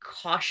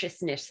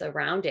cautiousness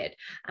around it.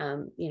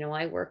 You know,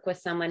 I work with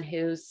someone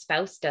whose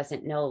spouse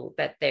doesn't know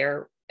that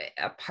they're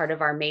a part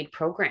of our MAID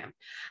program,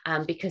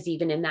 because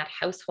even in that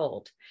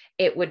household,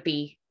 it would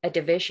be a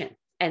division.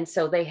 And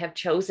so they have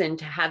chosen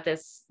to have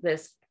this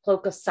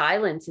cloak of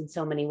silence in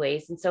so many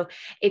ways. And so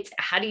it's,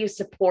 how do you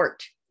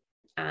support,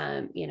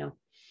 you know,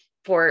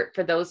 for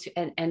those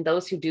and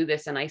those who do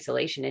this in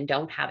isolation and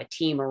don't have a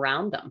team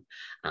around them,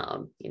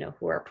 you know,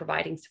 who are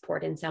providing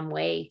support in some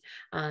way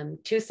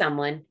to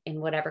someone in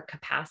whatever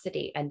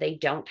capacity, and they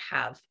don't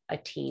have a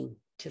team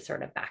to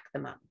sort of back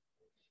them up.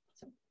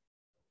 So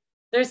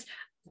there's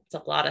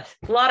a lot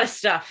of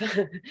stuff.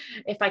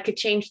 If I could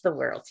change the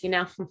world, you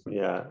know.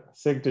 Yeah.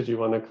 Sig, did you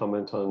want to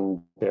comment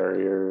on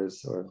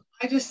barriers? Or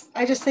I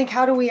just think,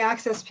 how do we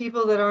access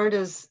people that aren't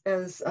as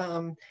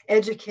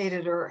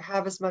educated or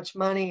have as much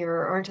money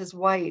or aren't as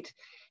white?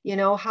 You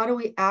know, how do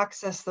we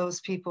access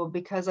those people?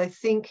 Because I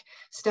think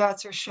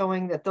stats are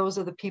showing that those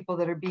are the people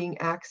that are being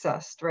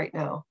accessed right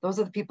now. Those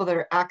are the people that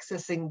are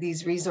accessing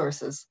these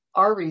resources,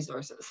 our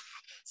resources.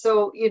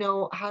 So, you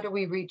know, how do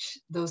we reach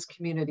those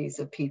communities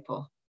of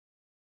people?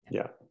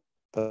 Yeah,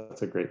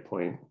 that's a great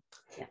point.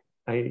 Yeah.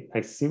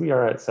 I see we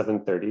are at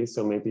 7:30,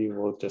 so maybe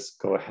we'll just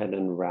go ahead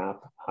and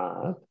wrap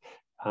up.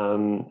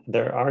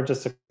 There are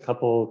just a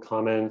couple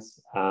comments.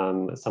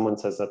 Someone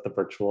says that the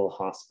virtual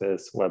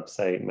hospice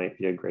website might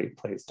be a great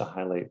place to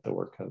highlight the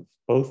work of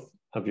both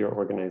of your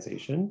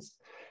organizations.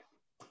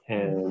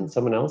 And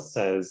someone else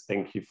says,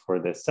 thank you for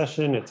this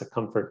session. It's a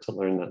comfort to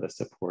learn that the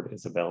support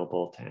is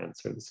available to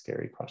answer the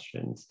scary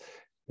questions,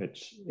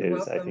 which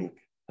is, I think,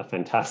 a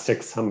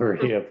fantastic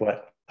summary of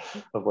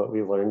what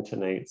we learned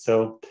tonight.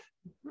 So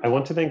I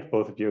want to thank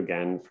both of you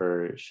again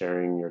for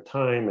sharing your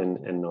time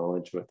and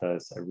knowledge with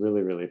us. I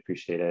really, really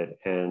appreciate it.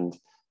 And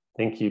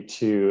thank you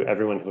to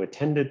everyone who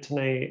attended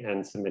tonight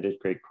and submitted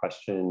great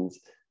questions.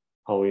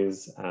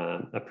 Always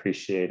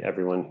appreciate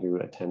everyone who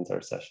attends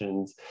our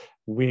sessions.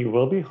 We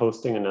will be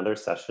hosting another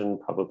session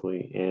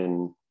probably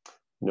in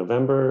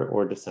November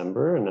or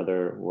December,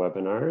 another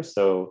webinar.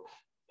 So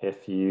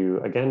if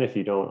you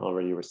don't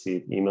already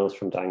receive emails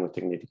from Dying with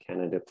Dignity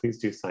Canada, please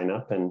do sign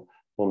up and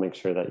we'll make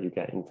sure that you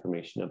get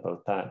information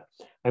about that.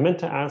 I meant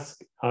to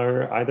ask,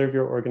 are either of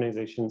your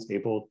organizations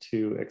able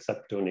to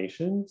accept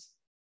donations?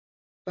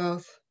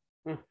 Both.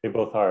 They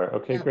both are.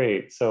 Okay, yeah.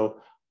 Great. So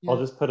yeah. I'll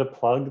just put a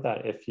plug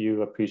that if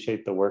you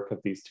appreciate the work of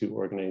these two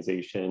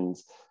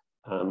organizations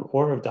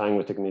or of Dying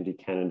with Dignity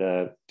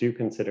Canada, do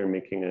consider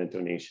making a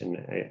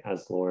donation.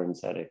 As Lauren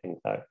said, I think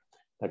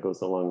that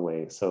goes a long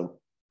way. So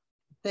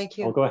thank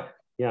you. I'll go ahead.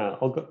 Yeah,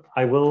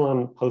 I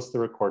will post the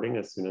recording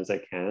as soon as I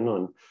can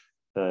on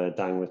the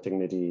Dying with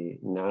Dignity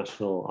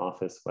National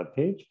Office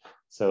webpage.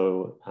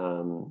 So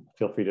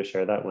feel free to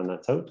share that when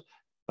that's out.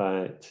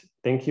 But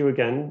thank you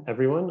again,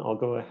 everyone. I'll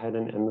go ahead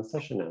and end the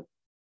session now.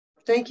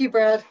 Thank you,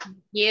 Brad. Thank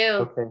you.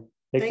 Okay,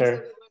 take care. Thanks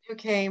everyone who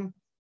came.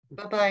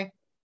 Bye-bye.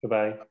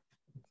 Goodbye.